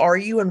 who are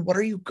you and what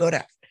are you good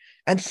at?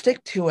 And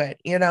stick to it,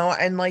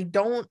 and like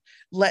don't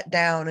let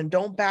down and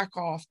don't back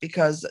off,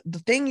 because the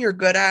thing you're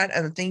good at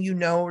and the thing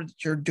that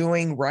you're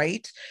doing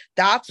right,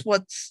 that's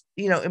what's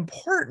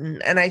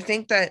important. And I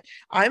think that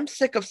I'm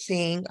sick of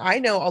seeing, I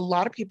know a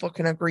lot of people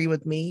can agree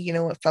with me,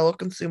 fellow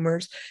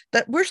consumers,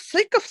 that we're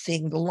sick of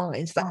seeing the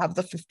lines that have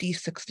the 50,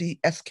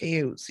 60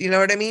 SKUs. You know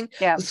what I mean?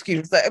 Yeah. The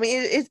SKUs that, I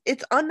mean,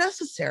 it's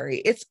unnecessary.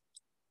 It's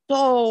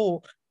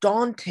so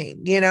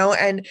daunting,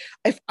 and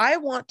if I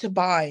want to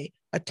buy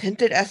a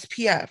tinted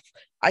SPF,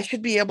 I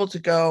should be able to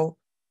go.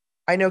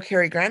 I know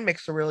Gran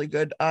makes a really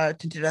good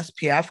tinted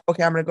SPF.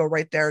 Okay, I'm gonna go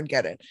right there and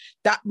get it.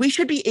 That we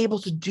should be able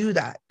to do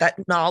that.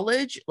 That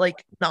knowledge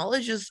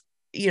is,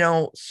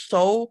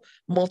 so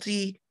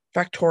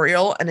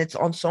multifactorial, and it's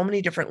on so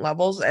many different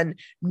levels. And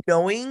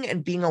knowing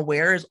and being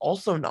aware is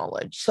also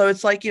knowledge. So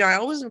it's like, I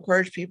always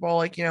encourage people,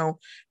 like,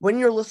 when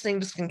you're listening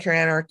to Skincare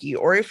Anarchy,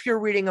 or if you're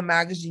reading a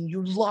magazine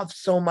you love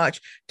so much,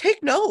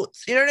 take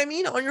notes, you know what I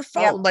mean, on your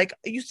Yep. phone. Like,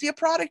 you see a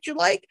product you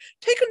like,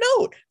 take a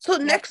note. So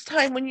Yep. next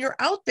time when you're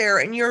out there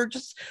and you're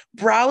just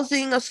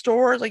browsing a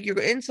store, like you're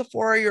in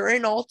Sephora, you're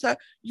in Ulta,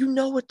 you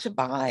know what to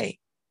buy.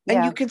 And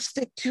Yeah. you can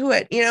stick to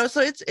it,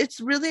 so it's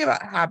really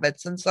about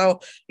habits. And so,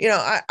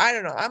 I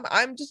don't know,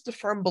 I'm just a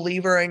firm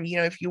believer. And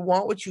if you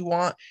want what you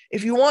want,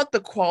 if you want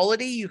the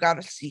quality, you got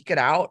to seek it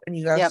out, and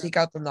you got to Yep. seek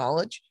out the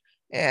knowledge.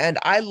 And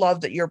I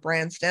love that your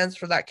brand stands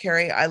for that,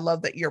 Kari. I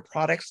love that your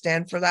products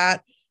stand for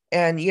that.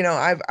 And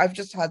I've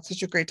just had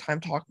such a great time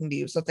talking to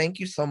you. So thank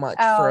you so much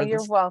Oh, for you're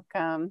this.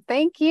 welcome.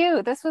 Thank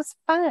you. This was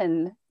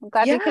fun. I'm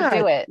glad we could Yeah.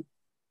 do it.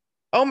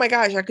 Oh my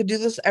gosh, I could do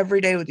this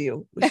every day with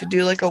you. We should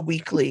do like a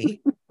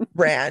weekly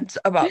rant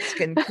about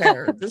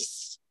skincare.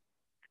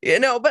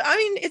 But I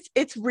mean,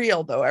 it's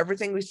real though.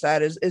 Everything we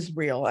said is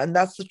real, and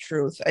that's the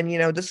truth. And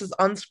this is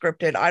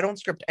unscripted. I don't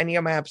script any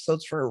of my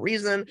episodes for a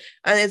reason,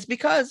 and it's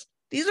because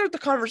these are the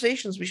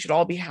conversations we should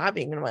all be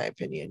having, in my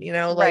opinion.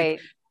 Like, Right.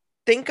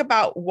 think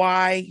about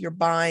why you're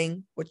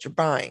buying what you're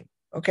buying.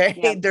 Okay.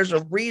 Yep. There's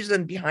a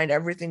reason behind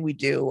everything we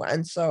do.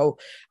 And so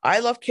I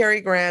love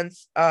Kari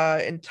Gran's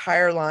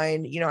entire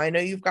line. I know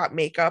you've got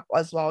makeup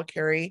as well,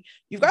 Kari.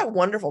 You've got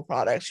wonderful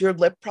products. Your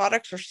lip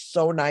products are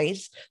so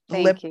nice.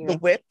 Thank The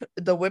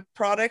you. whip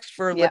products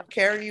for Yep. lip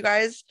care, you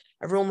guys.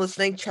 Everyone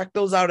listening, check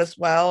those out as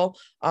well.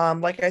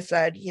 Like I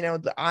said,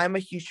 I'm a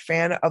huge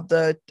fan of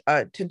the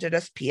tinted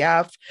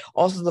SPF,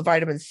 also the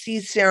vitamin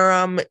C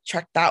serum.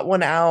 Check that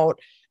one out.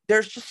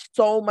 There's just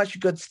so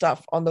much good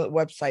stuff on the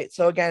website.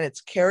 So again,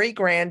 it's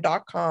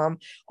karigran.com.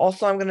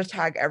 Also, I'm going to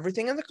tag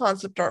everything in the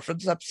concept art for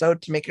this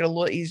episode to make it a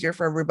little easier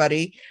for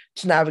everybody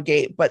to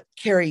navigate. But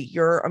Kari,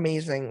 you're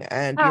amazing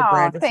and your Oh,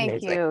 brand is thank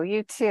amazing. you.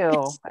 You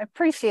too. I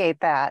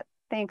appreciate that.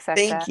 Thanks, Thank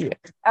Ekta. you.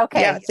 Yeah,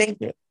 Okay.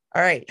 thank you.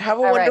 All right. Have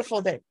a All right.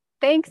 wonderful day.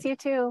 Thanks, you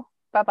too.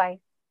 Bye-bye.